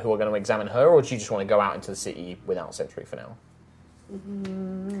 basically, who are going to examine her, or do you just want to go out into the city without Sentry for now?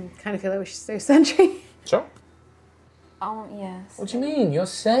 Kind of feel like we should stay Sentry. Sure. Oh, yes. What do you mean? You're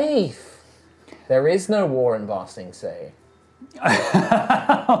safe. There is no war in Basting Say.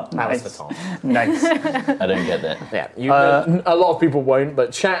 That was for Tom. Nice. I don't get that. Yeah, a lot of people won't,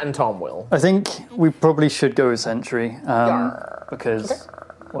 but Chat and Tom will. I think we probably should go with Sentry because,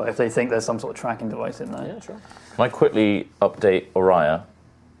 well, if they think there's some sort of tracking device in there. Yeah, sure. Can I quickly update Oriah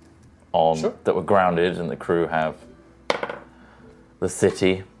on Sure. that we're grounded and the crew have the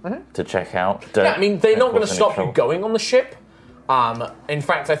city to check out? Yeah, I mean, they're not going to cause any stop you trouble. going on the ship. In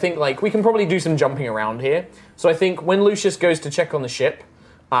fact, I think we can probably do some jumping around here. So I think when Lucius goes to check on the ship,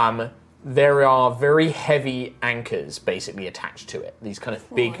 there are very heavy anchors basically attached to it. These kind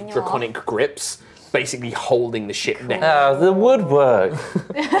of big draconic grips basically holding the ship down. Oh, the woodwork.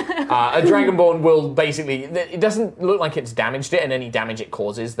 A Dragonborn will basically... It doesn't look like it's damaged it, and any damage it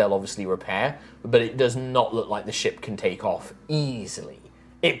causes, they'll obviously repair, but it does not look like the ship can take off easily.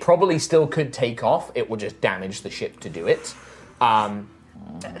 It probably still could take off, it will just damage the ship to do it.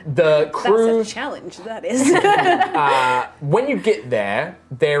 The crew... That's a challenge, that is. When you get there,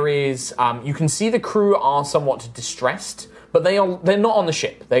 there is... you can see the crew are somewhat distressed, but they're not on the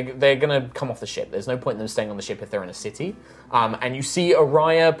ship. They're going to come off the ship. There's no point in them staying on the ship if they're in a city. And you see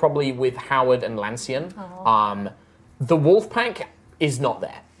Oriah probably with Howard and Lancian. The Wolfpack is not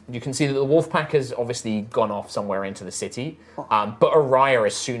there. You can see that the Wolfpack has obviously gone off somewhere into the city. But Oriah,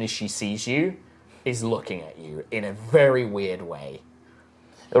 as soon as she sees you, is looking at you in a very weird way.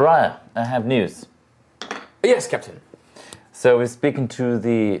 Oriah, I have news. Yes, Captain. So we've spoken to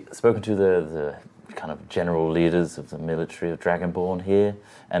the kind of general leaders of the military of Dragonborn here,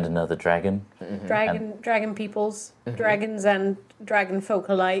 and another dragon. Dragon peoples, dragons and dragon folk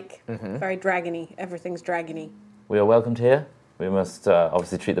alike. Very dragony. Everything's dragony. We are welcomed here. We must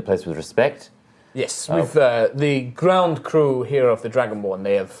obviously treat the place with respect. Yes, with the ground crew here of the Dragonborn,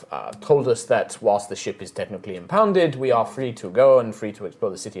 they have told us that whilst the ship is technically impounded, we are free to go and free to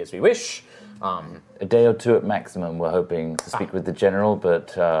explore the city as we wish. A day or two at maximum, we're hoping to speak with the general,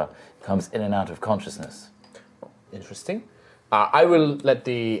 but comes in and out of consciousness. Interesting. I will let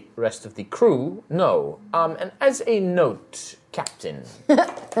the rest of the crew know. And as a note, Captain,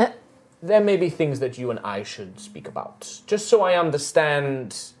 there may be things that you and I should speak about, just so I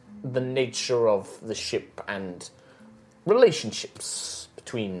understand the nature of the ship and relationships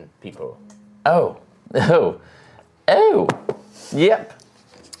between people. Yep.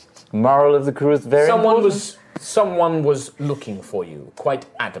 Moral of the crew is very important. Someone was looking for you, quite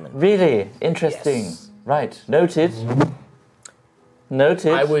adamant. Really? Interesting. Yes. Right. Noted.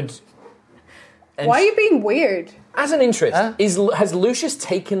 I would... Why are you being weird? As an interest, has Lucius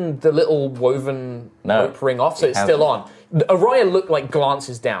taken the little woven rope ring off, so it's still on? Oriah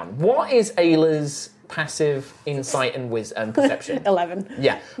glances down. What is Ayla's passive insight and perception? 11.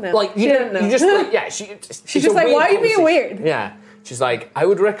 Yeah. No. You don't know. You just, she's just like, why are you being weird? Yeah. She's like, I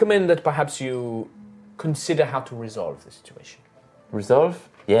would recommend that perhaps you consider how to resolve the situation. Resolve?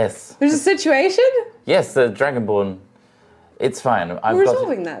 Yes. There's a situation? Yes, the Dragonborn. It's fine. I've We're got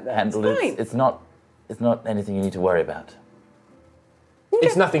resolving that then. handled It's it. fine. It's not anything you need to worry about. Okay.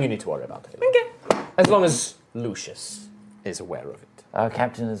 It's nothing you need to worry about. Okay. As long as Lucius is aware of it. Our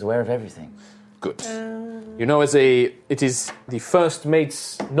captain is aware of everything. Good. You know, it is the first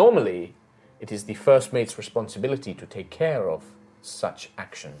mate's... Normally, it is the first mate's responsibility to take care of such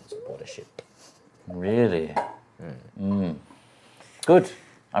actions aboard a ship. Really? Good.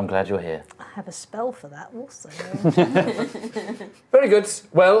 I'm glad you're here. I have a spell for that also. Very good.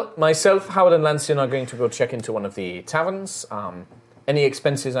 Well, myself, Howard and Lancian are going to go check into one of the taverns. Any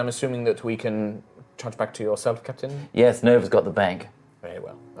expenses, I'm assuming that we can charge back to yourself, Captain? Yes, Nova's got the bank. Very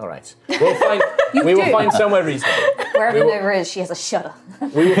well. All right. We'll find. we will find somewhere reasonable. Wherever Nova is, she has a shudder.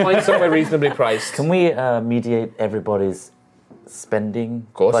 We will find somewhere reasonably priced. Can we mediate everybody's spending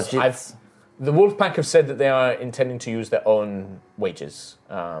budgets? The Wolfpack have said that they are intending to use their own wages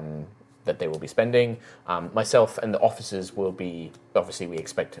that they will be spending. Myself and the officers will be... Obviously, we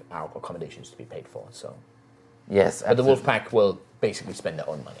expect our accommodations to be paid for, so... Yes, but the Wolfpack will basically spend their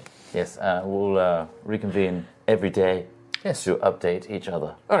own money. Yes, we'll reconvene every day to update each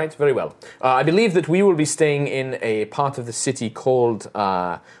other. All right, very well. I believe that we will be staying in a part of the city called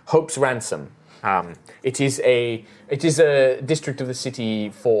Hope's Ransom. It is a district of the city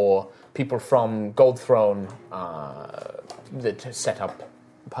for people from Gold Throne that set up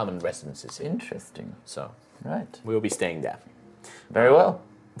permanent residences here. Interesting. So, right. we will be staying there. Very well.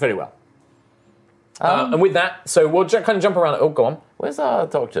 Very well. And with that, so we'll kind of jump around. Oh, go on. Where's our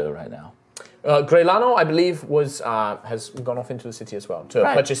doctor right now? Greylano, I believe, has gone off into the city as well to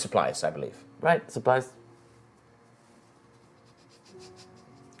purchase supplies, I believe. Right, supplies.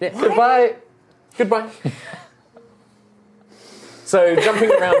 Yeah. Goodbye. So, jumping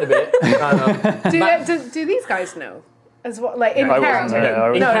around a bit. Do these guys know? As what, like in I character? wasn't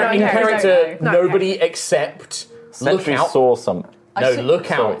there. In character, no. nobody except Sentry Lookout. saw some.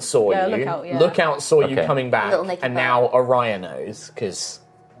 Lookout saw Yeah, you. Lookout, yeah. Lookout saw you Okay. coming back, Little naked and bird. now Araya knows because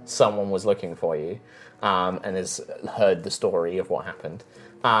someone was looking for you, and has heard the story of what happened.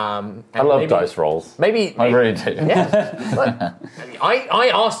 And I love maybe- dice rolls. Maybe I really do. Yeah. Look,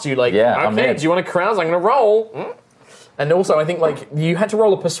 I asked you, like, Yeah, I'm okay, in. do you want to carouse? I'm going to roll. And also, I think, like, you had to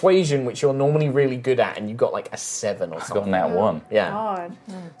roll a persuasion, which you're normally really good at, and you got, like, a 7 or I've something. gotten that one. Yeah. God.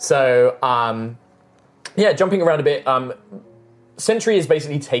 So, yeah, jumping around a bit, Sentry is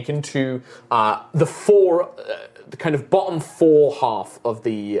basically taken to the kind of bottom 4 half of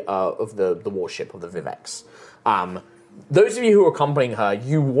the warship of the Vivex. Those of you who are accompanying her,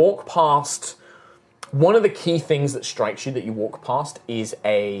 you walk past. One of the key things that strikes you that you walk past is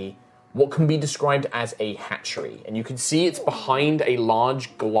what can be described as a hatchery, and you can see it's behind a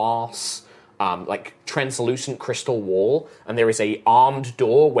large glass, like translucent crystal wall, and there is a armed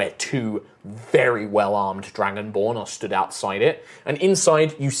door where 2 very well armed dragonborn are stood outside it, and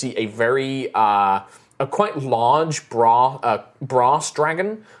inside you see a very a quite large brass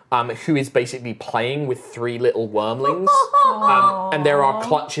dragon who is basically playing with 3 little wormlings, and there are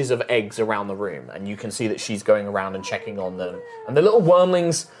clutches of eggs around the room, and you can see that she's going around and checking on them, and the little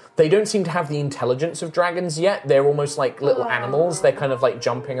wormlings. They don't seem to have the intelligence of dragons yet. They're almost like little animals. They're kind of like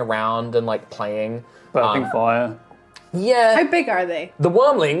jumping around and like playing. Burping fire. Yeah. How big are they? The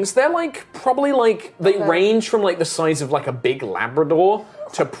wormlings, they're like probably like they range from like the size of like a big Labrador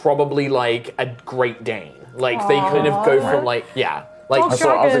to probably like a Great Dane. Like they kind of go from like like Dog I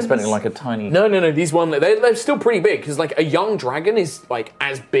thought I was dragons. expecting like a tiny. no. These wormlings, they're still pretty big because like a young dragon is like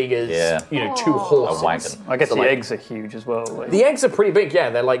as big as 2 horses. A wagon. I guess So, the like, eggs are huge as well. Like, The eggs are pretty big. Yeah,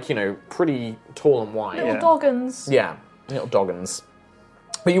 they're like pretty tall and wide. Little doggons. Yeah, little doggins.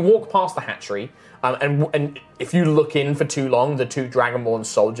 But you walk past the hatchery, and if you look in for too long, the 2 Dragonborn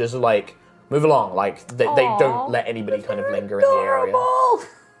soldiers are like, move along. Like, they don't let anybody kind of linger in the area.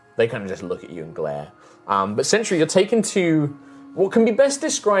 They kind of just look at you and glare. But Sentry, you're taken to what can be best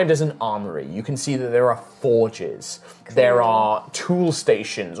described as an armory. You can see that there are forges. There are tool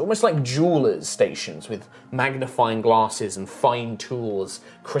stations, almost like jewelers' stations with magnifying glasses and fine tools,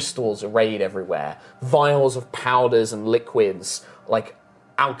 crystals arrayed everywhere, vials of powders and liquids, like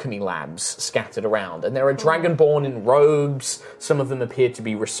alchemy labs scattered around. And there are Dragonborn in robes. Some of them appear to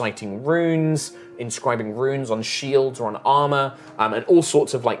be reciting runes, inscribing runes on shields or on armor, and all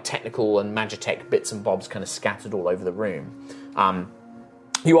sorts of like technical and magitech bits and bobs kind of scattered all over the room.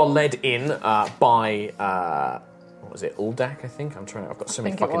 You are led in by what was it, Uldak? I think I've got so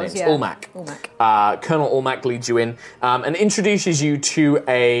many fucking names. Yeah. Ulmak. Colonel Ulmak leads you in and introduces you to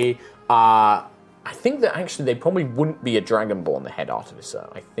a. I think that actually they probably wouldn't be a Dragonborn, the head artificer.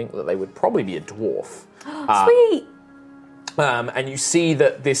 I think that they would probably be a dwarf. Sweet. And you see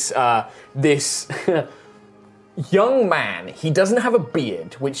that this young man, he doesn't have a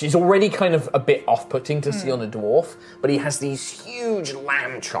beard, which is already kind of a bit off-putting to see on a dwarf, but he has these huge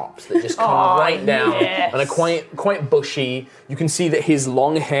lamb chops that just come right down and are quite bushy. You can see that his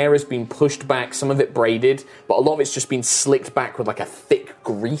long hair has been pushed back, some of it braided, but a lot of it's just been slicked back with like a thick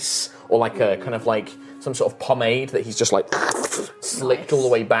grease or like a kind of like some sort of pomade that he's just like slicked all the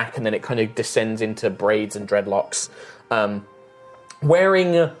way back, and then it kind of descends into braids and dreadlocks.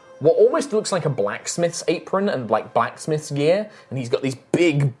 Wearing what almost looks like a blacksmith's apron and like blacksmith's gear, and he's got these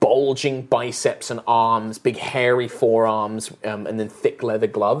big bulging biceps and arms, big hairy forearms, and then thick leather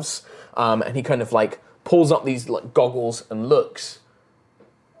gloves. And he kind of like pulls up these like goggles and looks.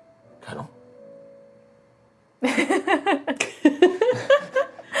 Colonel.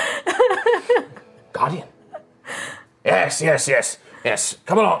 Guardian. Yes.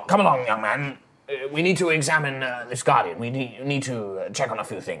 Come along, young man. We need to examine this Guardian. We need to check on a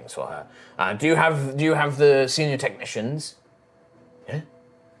few things for her. Do you have the senior technicians? Yeah.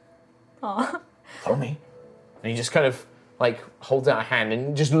 Aww. Follow me. And he just kind of like holds out a hand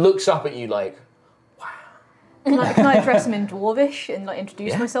and just looks up at you like, Can I address him in Dwarvish and like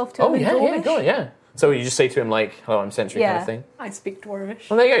introduce myself to him in Dwarvish? Yeah, go on, yeah. So you just say to him like, "Hello, I'm Sentry," kind of thing. I speak Dwarvish.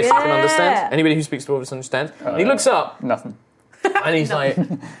 Well, there you go. So you can understand. Anybody who speaks Dwarvish understands. And he looks up. Nothing. And he's like,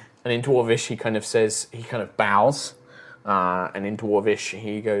 and in Dwarvish he kind of says, he kind of bows, and in Dwarvish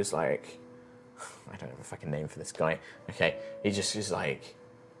he goes like, I don't have a fucking name for this guy. Okay, he just is like,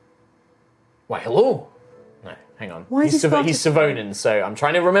 why, hello? No, hang on. Why is he's he Scottish? he's Savonan, so I'm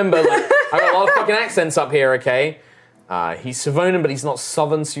trying to remember. Like, I got a lot of fucking accents up here, okay? He's Savonan, but he's not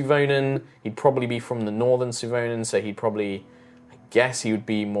Southern Savonan. He'd probably be from the Northern Savonan, so he'd probably, I guess he would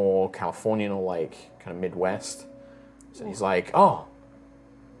be more Californian or like kind of Midwest. So he's like, oh,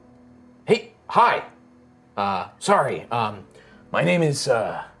 hey, hi. Sorry, my name is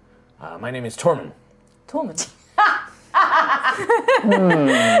Tormund. Tormund.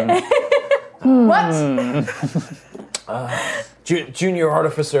 What? Junior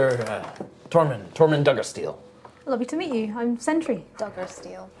Artificer Tormund Duggersteel. Lovely to meet you. I'm Sentry. Duggar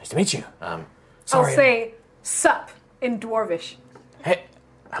Steel. Nice to meet you. I'll Sorry. say sup in Dwarvish. Hey,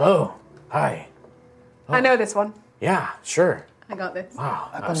 hello. Hi. I know this one. Yeah, sure. I got this. Wow.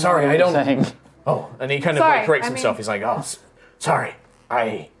 I'm sorry, I don't. Oh, and he kind of Sorry, like corrects I himself. mean- He's like, oh, sorry,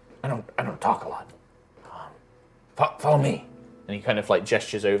 I don't talk a lot. Follow me. And he kind of like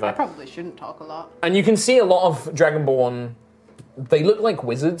gestures over. I probably shouldn't talk a lot. And you can see a lot of Dragonborn. They look like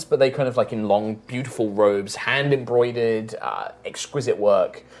wizards, but they kind of like in long, beautiful robes, hand embroidered, exquisite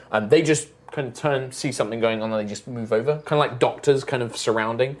work. They just kind of turn, see something going on, and they just move over, kind of like doctors, kind of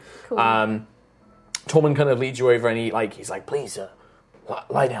surrounding. Cool. Tormund kind of leads you over, and he's like, please,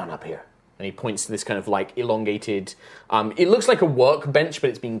 lie down up here. And he points to this kind of like elongated. It looks like a workbench, but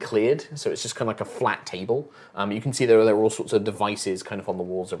it's been cleared, so it's just kind of like a flat table. You can see there are all sorts of devices kind of on the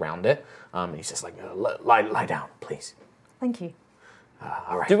walls around it. And he's just like, lie down, please. Thank you.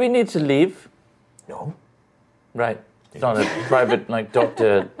 All right. Do we need to leave? No. Right. It's not a private, like,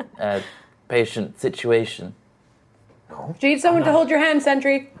 doctor-patient situation. No. Do you need someone to hold your hand,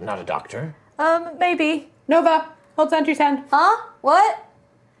 Sentry? I'm not a doctor. Maybe. Nova, hold Sentry's hand. Huh? What?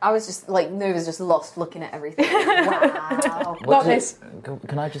 I was just like, Nova's just lost looking at everything. Wow. Got this.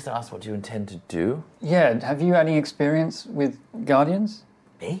 Can I just ask what you intend to do? Yeah, have you any experience with Guardians?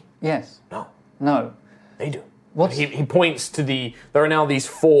 Me? Yes. No. No. They do. What's... He points to there are now these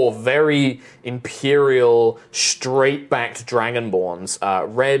 4 very imperial, straight-backed dragonborns,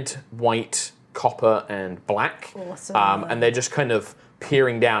 red, white, copper, and black. Awesome. And they're just kind of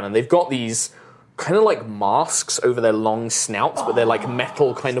peering down, and they've got these kind of like masks over their long snouts, but they're like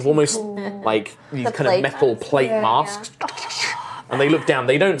metal, kind of almost like these The kind of plate metal masks. plate Yeah, masks. And they look down.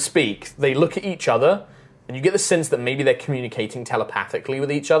 They don't speak. They look at each other, and you get the sense that maybe they're communicating telepathically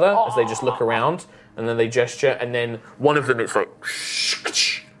with each other as they just look around, and then they gesture, and then one of them is like,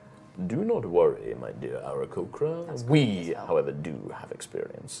 do not worry, my dear Aarakocra. We, however, do have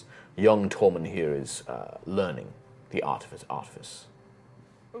experience. Young Tormund here is learning the art of his artifice.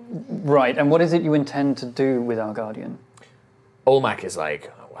 Right, and what is it you intend to do with our Guardian? Olmec is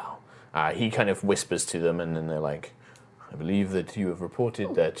like, oh, wow. He kind of whispers to them, and then they're like, I believe that you have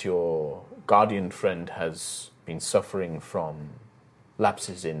reported that your guardian friend has been suffering from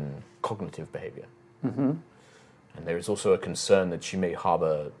lapses in cognitive behavior. Mm-hmm. And there is also a concern that she may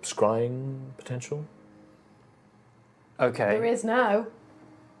harbor scrying potential. Okay. There is now.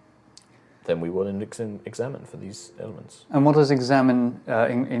 Then we will examine for these elements. And what does examine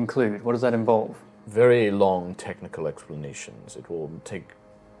include? What does that involve? Very long technical explanations. It will take...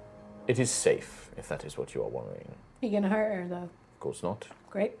 It is safe, if that is what you are wondering. You gonna hurt her, though? Of course not.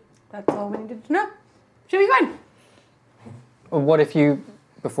 Great. That's all we needed to know. Should be fine. Well, what if you,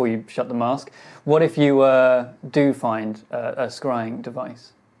 before you shut the mask, what if you do find a scrying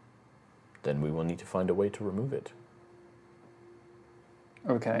device? Then we will need to find a way to remove it.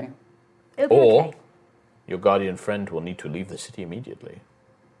 Okay. It'll be Or okay. your guardian friend will need to leave the city immediately.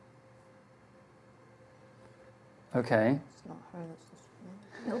 Okay.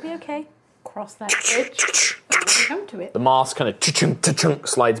 It'll be okay. Cross that bridge. when we come to it. The mask kind of cha-chunk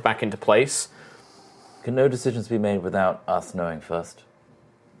slides back into place. Can no decisions be made without us knowing first?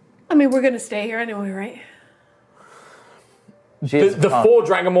 I mean, we're gonna stay here anyway, right? The 4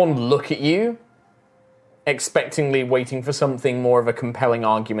 Dragonborn look at you, expectingly waiting for something more of a compelling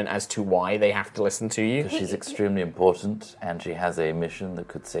argument as to why they have to listen to you. Because she's extremely important, and she has a mission that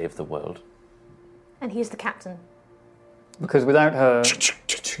could save the world. And he's the captain. Because without her,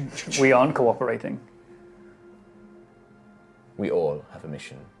 we aren't cooperating. We all have a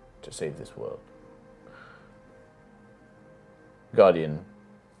mission to save this world. Guardian,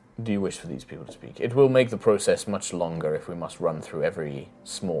 do you wish for these people to speak? It will make the process much longer if we must run through every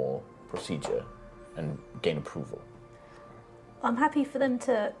small procedure and gain approval. I'm happy for them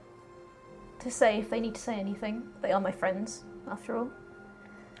to say if they need to say anything. They are my friends, after all.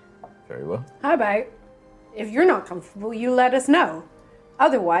 Very well. How about, if you're not comfortable, you let us know.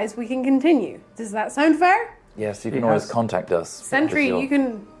 Otherwise, we can continue. Does that sound fair? Yes, you can always contact us. Sentry, you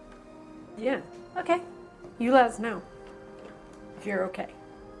can... Yeah. Okay. You let us know. If you're okay.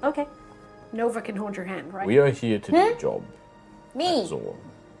 Okay. Nova can hold your hand, right? We are here to do the job. Me. That's all.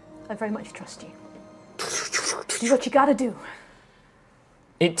 I very much trust you. Do what you gotta do.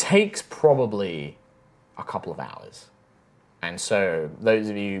 It takes probably a couple of hours. And so, those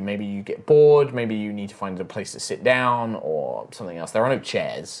of you, maybe you get bored, maybe you need to find a place to sit down or something else. There are no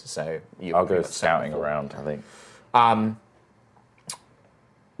chairs, so I'll go scouting around, I think.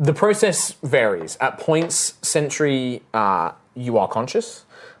 The process varies. At points, Sentry, you are conscious.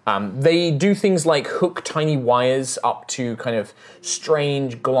 They do things like hook tiny wires up to kind of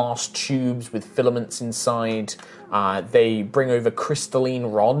strange glass tubes with filaments inside. They bring over crystalline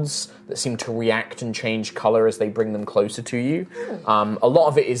rods that seem to react and change color as they bring them closer to you. A lot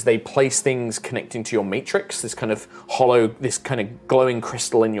of it is they place things connecting to your matrix, this kind of hollow, this kind of glowing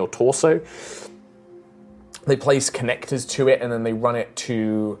crystal in your torso. They place connectors to it and then they run it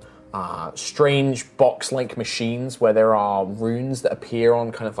to strange box-like machines where there are runes that appear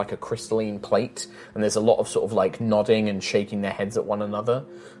on kind of like a crystalline plate, and there's a lot of sort of like nodding and shaking their heads at one another.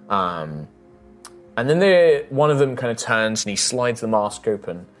 And then one of them kind of turns and he slides the mask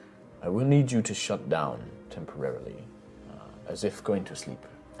open. I will need you to shut down temporarily, as if going to sleep.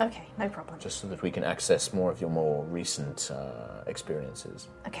 Okay, no problem. Just so that we can access more of your more recent experiences.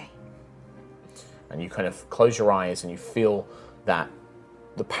 Okay. And you kind of close your eyes and you feel that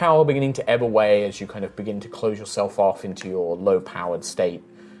the power beginning to ebb away as you kind of begin to close yourself off into your low-powered state.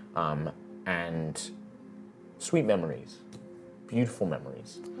 And sweet memories. Beautiful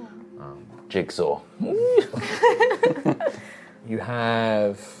memories. Jigsaw. You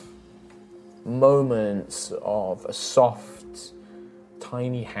have moments of a soft,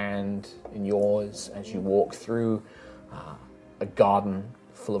 tiny hand in yours as you walk through a garden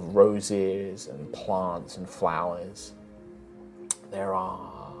full of roses and plants and flowers. There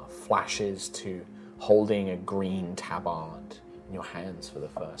are flashes to holding a green tabard in your hands for the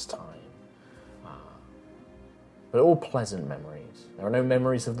first time. But all pleasant memories. There are no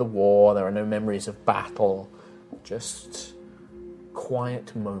memories of the war, there are no memories of battle, just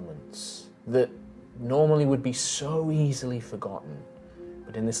quiet moments that normally would be so easily forgotten.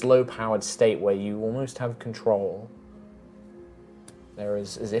 But in this low-powered state where you almost have control, they're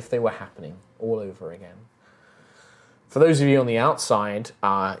as if they were happening all over again. For those of you on the outside,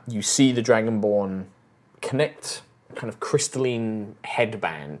 you see the Dragonborn connect a kind of crystalline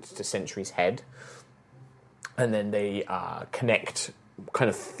headband to Sentry's head, and then they connect kind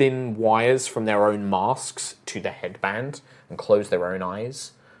of thin wires from their own masks to the headband and close their own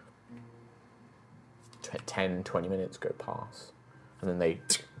eyes. 10, 20 minutes go past, and then they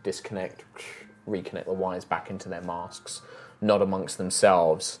disconnect, reconnect the wires back into their masks, nod amongst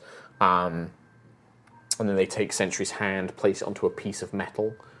themselves, and then they take Sentry's hand, place it onto a piece of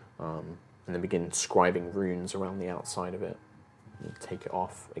metal, and then begin scribing runes around the outside of it. You take it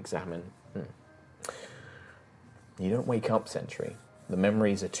off, examine. You don't wake up, Sentry. The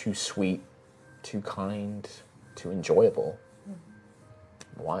memories are too sweet, too kind, too enjoyable.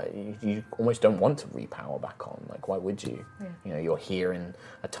 Why you almost don't want to repower back on? Like, why would you? Yeah. You know, you're here in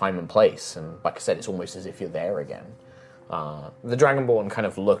a time and place, and like I said, it's almost as if you're there again. The Dragonborn kind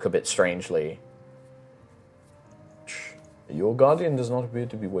of look a bit strangely. Your guardian does not appear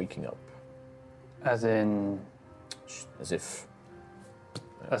to be waking up. As in... As if...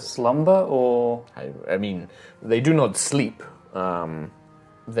 a slumber, or...? I mean, they do not sleep.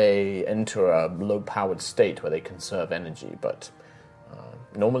 They enter a low-powered state where they conserve energy, but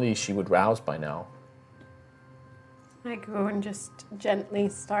normally she would rouse by now. I go and just gently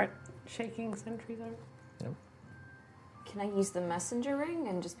start shaking Sentry's arm. Yep. Can I use the messenger ring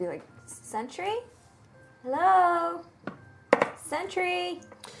and just be like, Sentry? Hello? Sentry?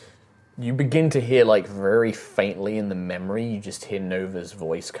 You begin to hear, like, very faintly in the memory, you just hear Nova's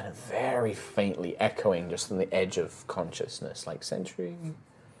voice kind of very faintly echoing just on the edge of consciousness, like, Sentry?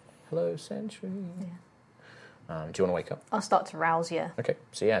 Hello, Sentry? Yeah. Do you want to wake up? I'll start to rouse, yeah. Okay,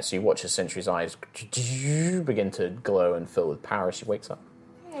 so you watch as Sentry's eyes begin to glow and fill with power as she wakes up.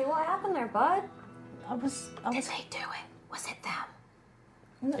 Hey, what happened there, bud? I was... Did they do it? Was it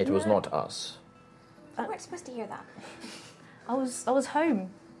them? It was not us. You weren't supposed to hear that. I was home.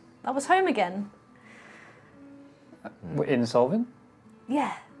 I was home again. In Solvin?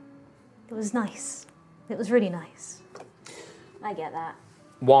 Yeah. It was nice. It was really nice. I get that.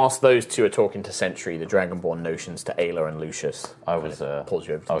 Whilst those two are talking to Sentry, the Dragonborn notions to Ayla and Lucius. Pulls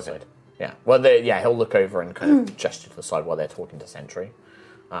you over to the side. Yeah. Well, he'll look over and kind of gesture to the side while they're talking to Sentry.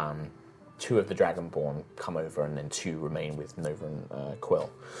 2 of the Dragonborn come over, and then 2 remain with Nova and Quill.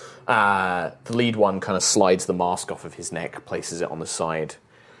 The lead one kind of slides the mask off of his neck, places it on the side.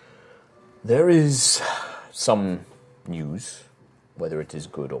 There is some news. Whether it is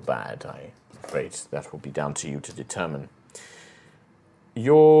good or bad, I'm afraid that will be down to you to determine.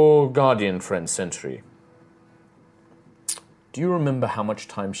 Your guardian friend, Sentry, do you remember how much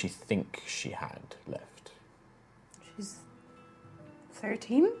time she thinks she had left? She's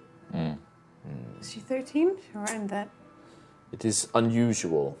 13? Is she 13? Around that. It is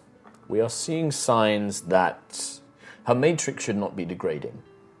unusual. We are seeing signs that her matrix should not be degrading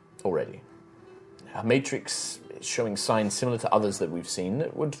already. Her matrix is showing signs similar to others that we've seen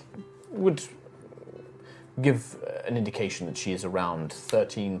that would give an indication that she is around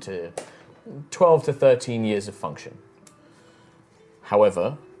 12 to 13 years of function.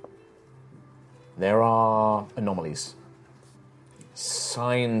 However, there are anomalies.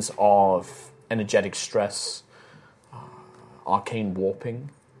 Signs of energetic stress, arcane warping.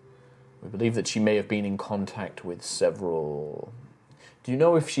 We believe that she may have been in contact with several... Do you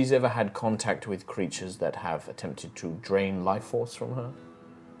know if she's ever had contact with creatures that have attempted to drain life force from her?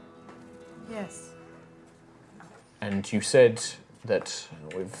 Yes. And you said that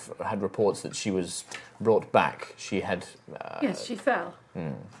we've had reports that she was brought back. She had... yes, she fell.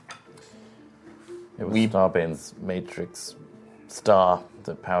 It was Starbane's matrix star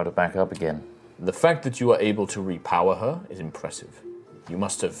that powered her back up again. The fact that you are able to repower her is impressive. You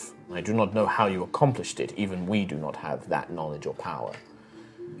must have... I do not know how you accomplished it. Even we do not have that knowledge or power.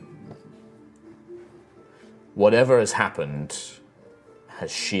 Whatever has happened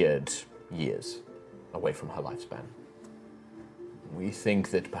has sheared years away from her lifespan. We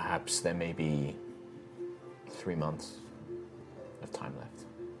think that perhaps there may be 3 months of time left.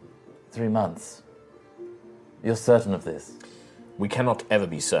 3 months? You're certain of this? We cannot ever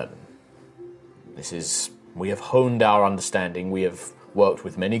be certain. We have honed our understanding. We have worked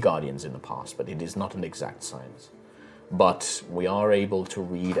with many Guardians in the past, but it is not an exact science. But we are able to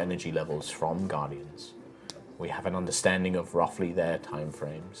read energy levels from Guardians. We have an understanding of roughly their time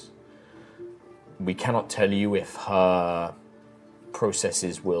frames. We cannot tell you if her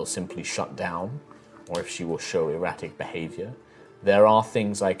processes will simply shut down or if she will show erratic behavior. There are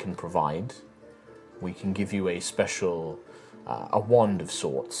things I can provide. We can give you a special, a wand of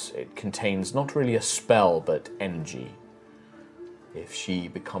sorts. It contains not really a spell, but energy. If she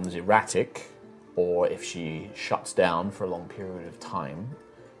becomes erratic, or if she shuts down for a long period of time,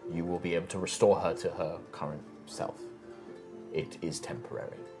 you will be able to restore her to her current self. It is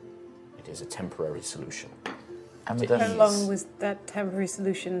temporary. It is a temporary solution. How long was that temporary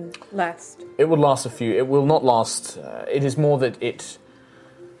solution last? It will last it will not last, it is more that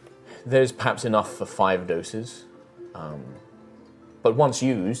there's perhaps enough for 5 doses. But once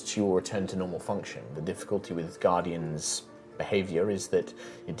used, she will return to normal function. The difficulty with Guardian's behavior is that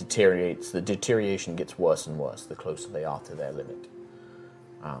it deteriorates. The deterioration gets worse and worse the closer they are to their limit.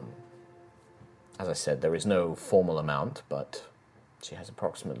 As I said, there is no formal amount, but she has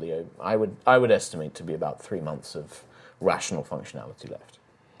approximately, I would estimate to be about 3 months of rational functionality left.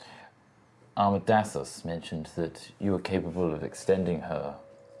 Armadassus mentioned that you were capable of extending her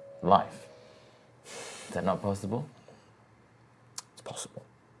life. Is that not possible? It's possible.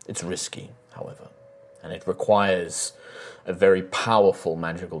 It's risky, however, and it requires a very powerful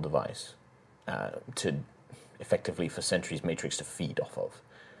magical device to effectively for Sentry's matrix to feed off of.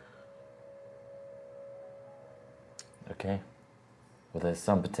 Okay. Well, there's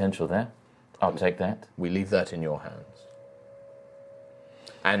some potential there. I'll take that. We leave that in your hands.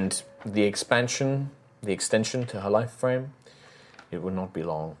 And the extension to her life frame, it would not be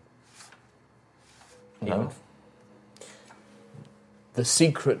long. No. The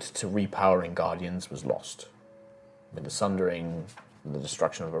secret to repowering Guardians was lost. With the sundering, the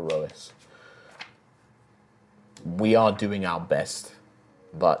destruction of Erois. We are doing our best,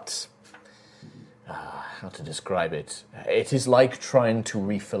 but how to describe it? It is like trying to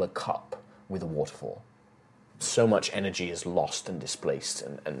refill a cup with a waterfall. So much energy is lost and displaced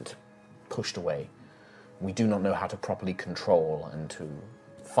and pushed away. We do not know how to properly control and to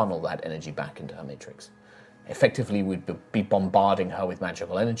funnel that energy back into her matrix. Effectively, we'd be bombarding her with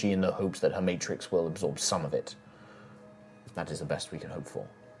magical energy in the hopes that her matrix will absorb some of it. That is the best we can hope for.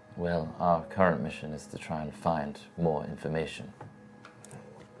 Well, our current mission is to try and find more information.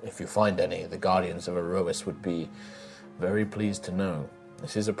 If you find any, the Guardians of Erois would be very pleased to know.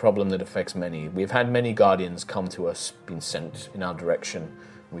 This is a problem that affects many. We've had many Guardians come to us, been sent in our direction.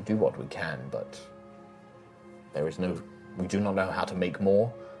 We do what we can, but we do not know how to make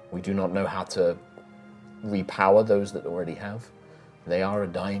more. We do not know how to repower those that already have. They are a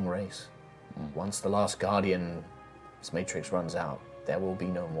dying race. Once the last Guardian's matrix runs out, there will be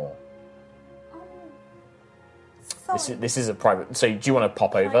no more. This is a private... So do you want to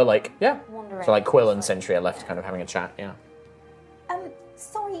pop over? Like, yeah. So like Quill and Sentry are left kind of having a chat, yeah.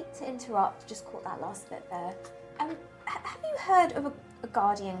 Sorry to interrupt, just caught that last bit there. Have you heard of a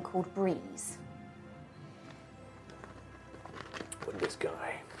Guardian called Breeze? With this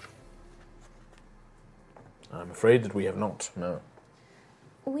guy? I'm afraid that we have not, no.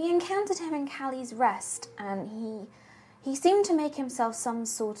 We encountered him in Callie's Rest, and he seemed to make himself some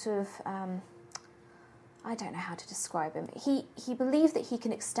sort of... I don't know how to describe him. He believed that he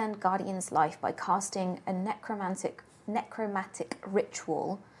can extend Guardian's life by casting a necromantic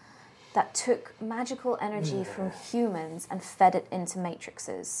ritual that took magical energy from humans and fed it into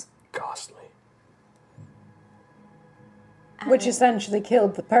matrixes. Ghastly. Which essentially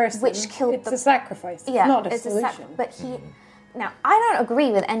killed the person. It's a sacrifice. It's not a solution. But now, I don't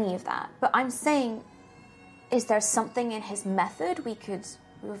agree with any of that, but I'm saying, is there something in his method we could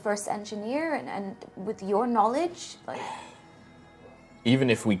reverse engineer and with your knowledge? Even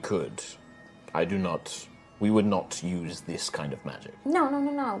if we could, we would not use this kind of magic.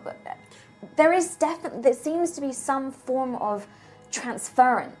 No, but there seems to be some form of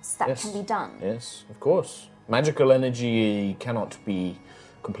transference that can be done. Yes, of course. Magical energy cannot be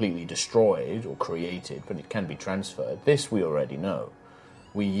completely destroyed or created, but it can be transferred. This we already know.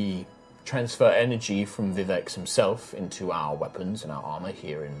 We transfer energy from Vivex himself into our weapons and our armor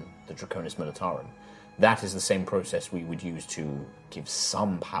here in the Draconis Militarum. That is the same process we would use to give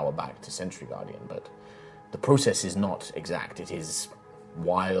some power back to Sentry Guardian, but the process is not exact. It is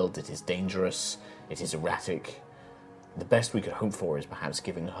wild, it is dangerous, it is erratic. The best we could hope for is perhaps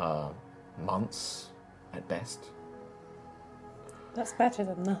giving her months at best. That's better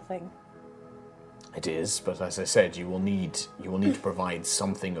than nothing. It is, but as I said, you will need to provide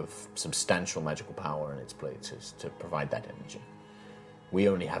something of substantial magical power in its places to provide that energy. We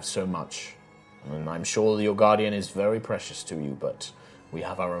only have so much, and I'm sure your Guardian is very precious to you, but we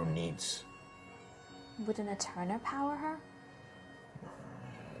have our own needs. Would an Eterna power her?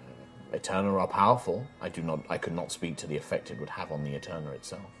 Eterna are powerful. I could not speak to the effect it would have on the Eterna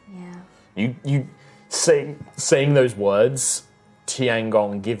itself. Yeah. You saying those words,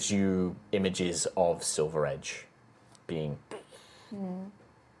 Tiangong gives you images of Silver Edge being...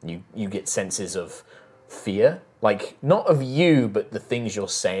 You get senses of fear, like, not of you, but the things you're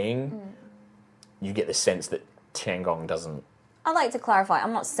saying. You get the sense that Tiangong doesn't... I'd like to clarify,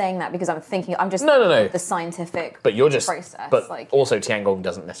 I'm not saying that because I'm just No. the scientific but you're just, process. But also Tiangong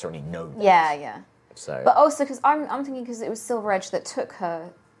doesn't necessarily know that. Yeah. So, but also because I'm thinking because it was Silver Edge that took her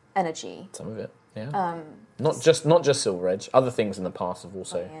energy. Some of it, yeah. Not just Silver Edge. Other things in the past have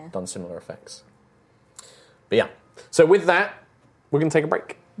also done similar effects. But yeah. So with that, we're going to take a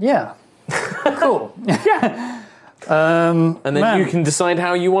break. Yeah. Cool. Yeah. And then you can decide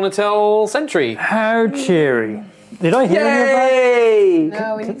how you want to tell Sentry. How cheery. Did I hear any of that?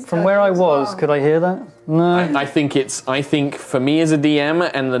 No, we need to From where I was, could I hear that? No. I think for me as a DM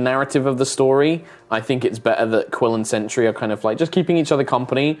and the narrative of the story, I think it's better that Quill and Sentry are kind of like just keeping each other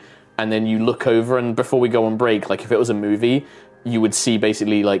company, and then you look over, and before we go on break, like if it was a movie, you would see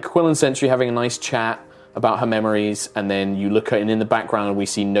basically like Quill and Sentry having a nice chat about her memories, and then you look at, and in the background we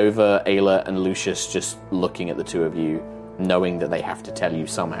see Nova, Ayla, and Lucius just looking at the two of you, knowing that they have to tell you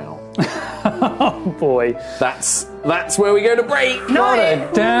somehow. Oh boy. That's where we go to break. What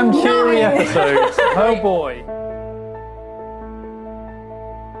a damn cheery episode. Oh boy.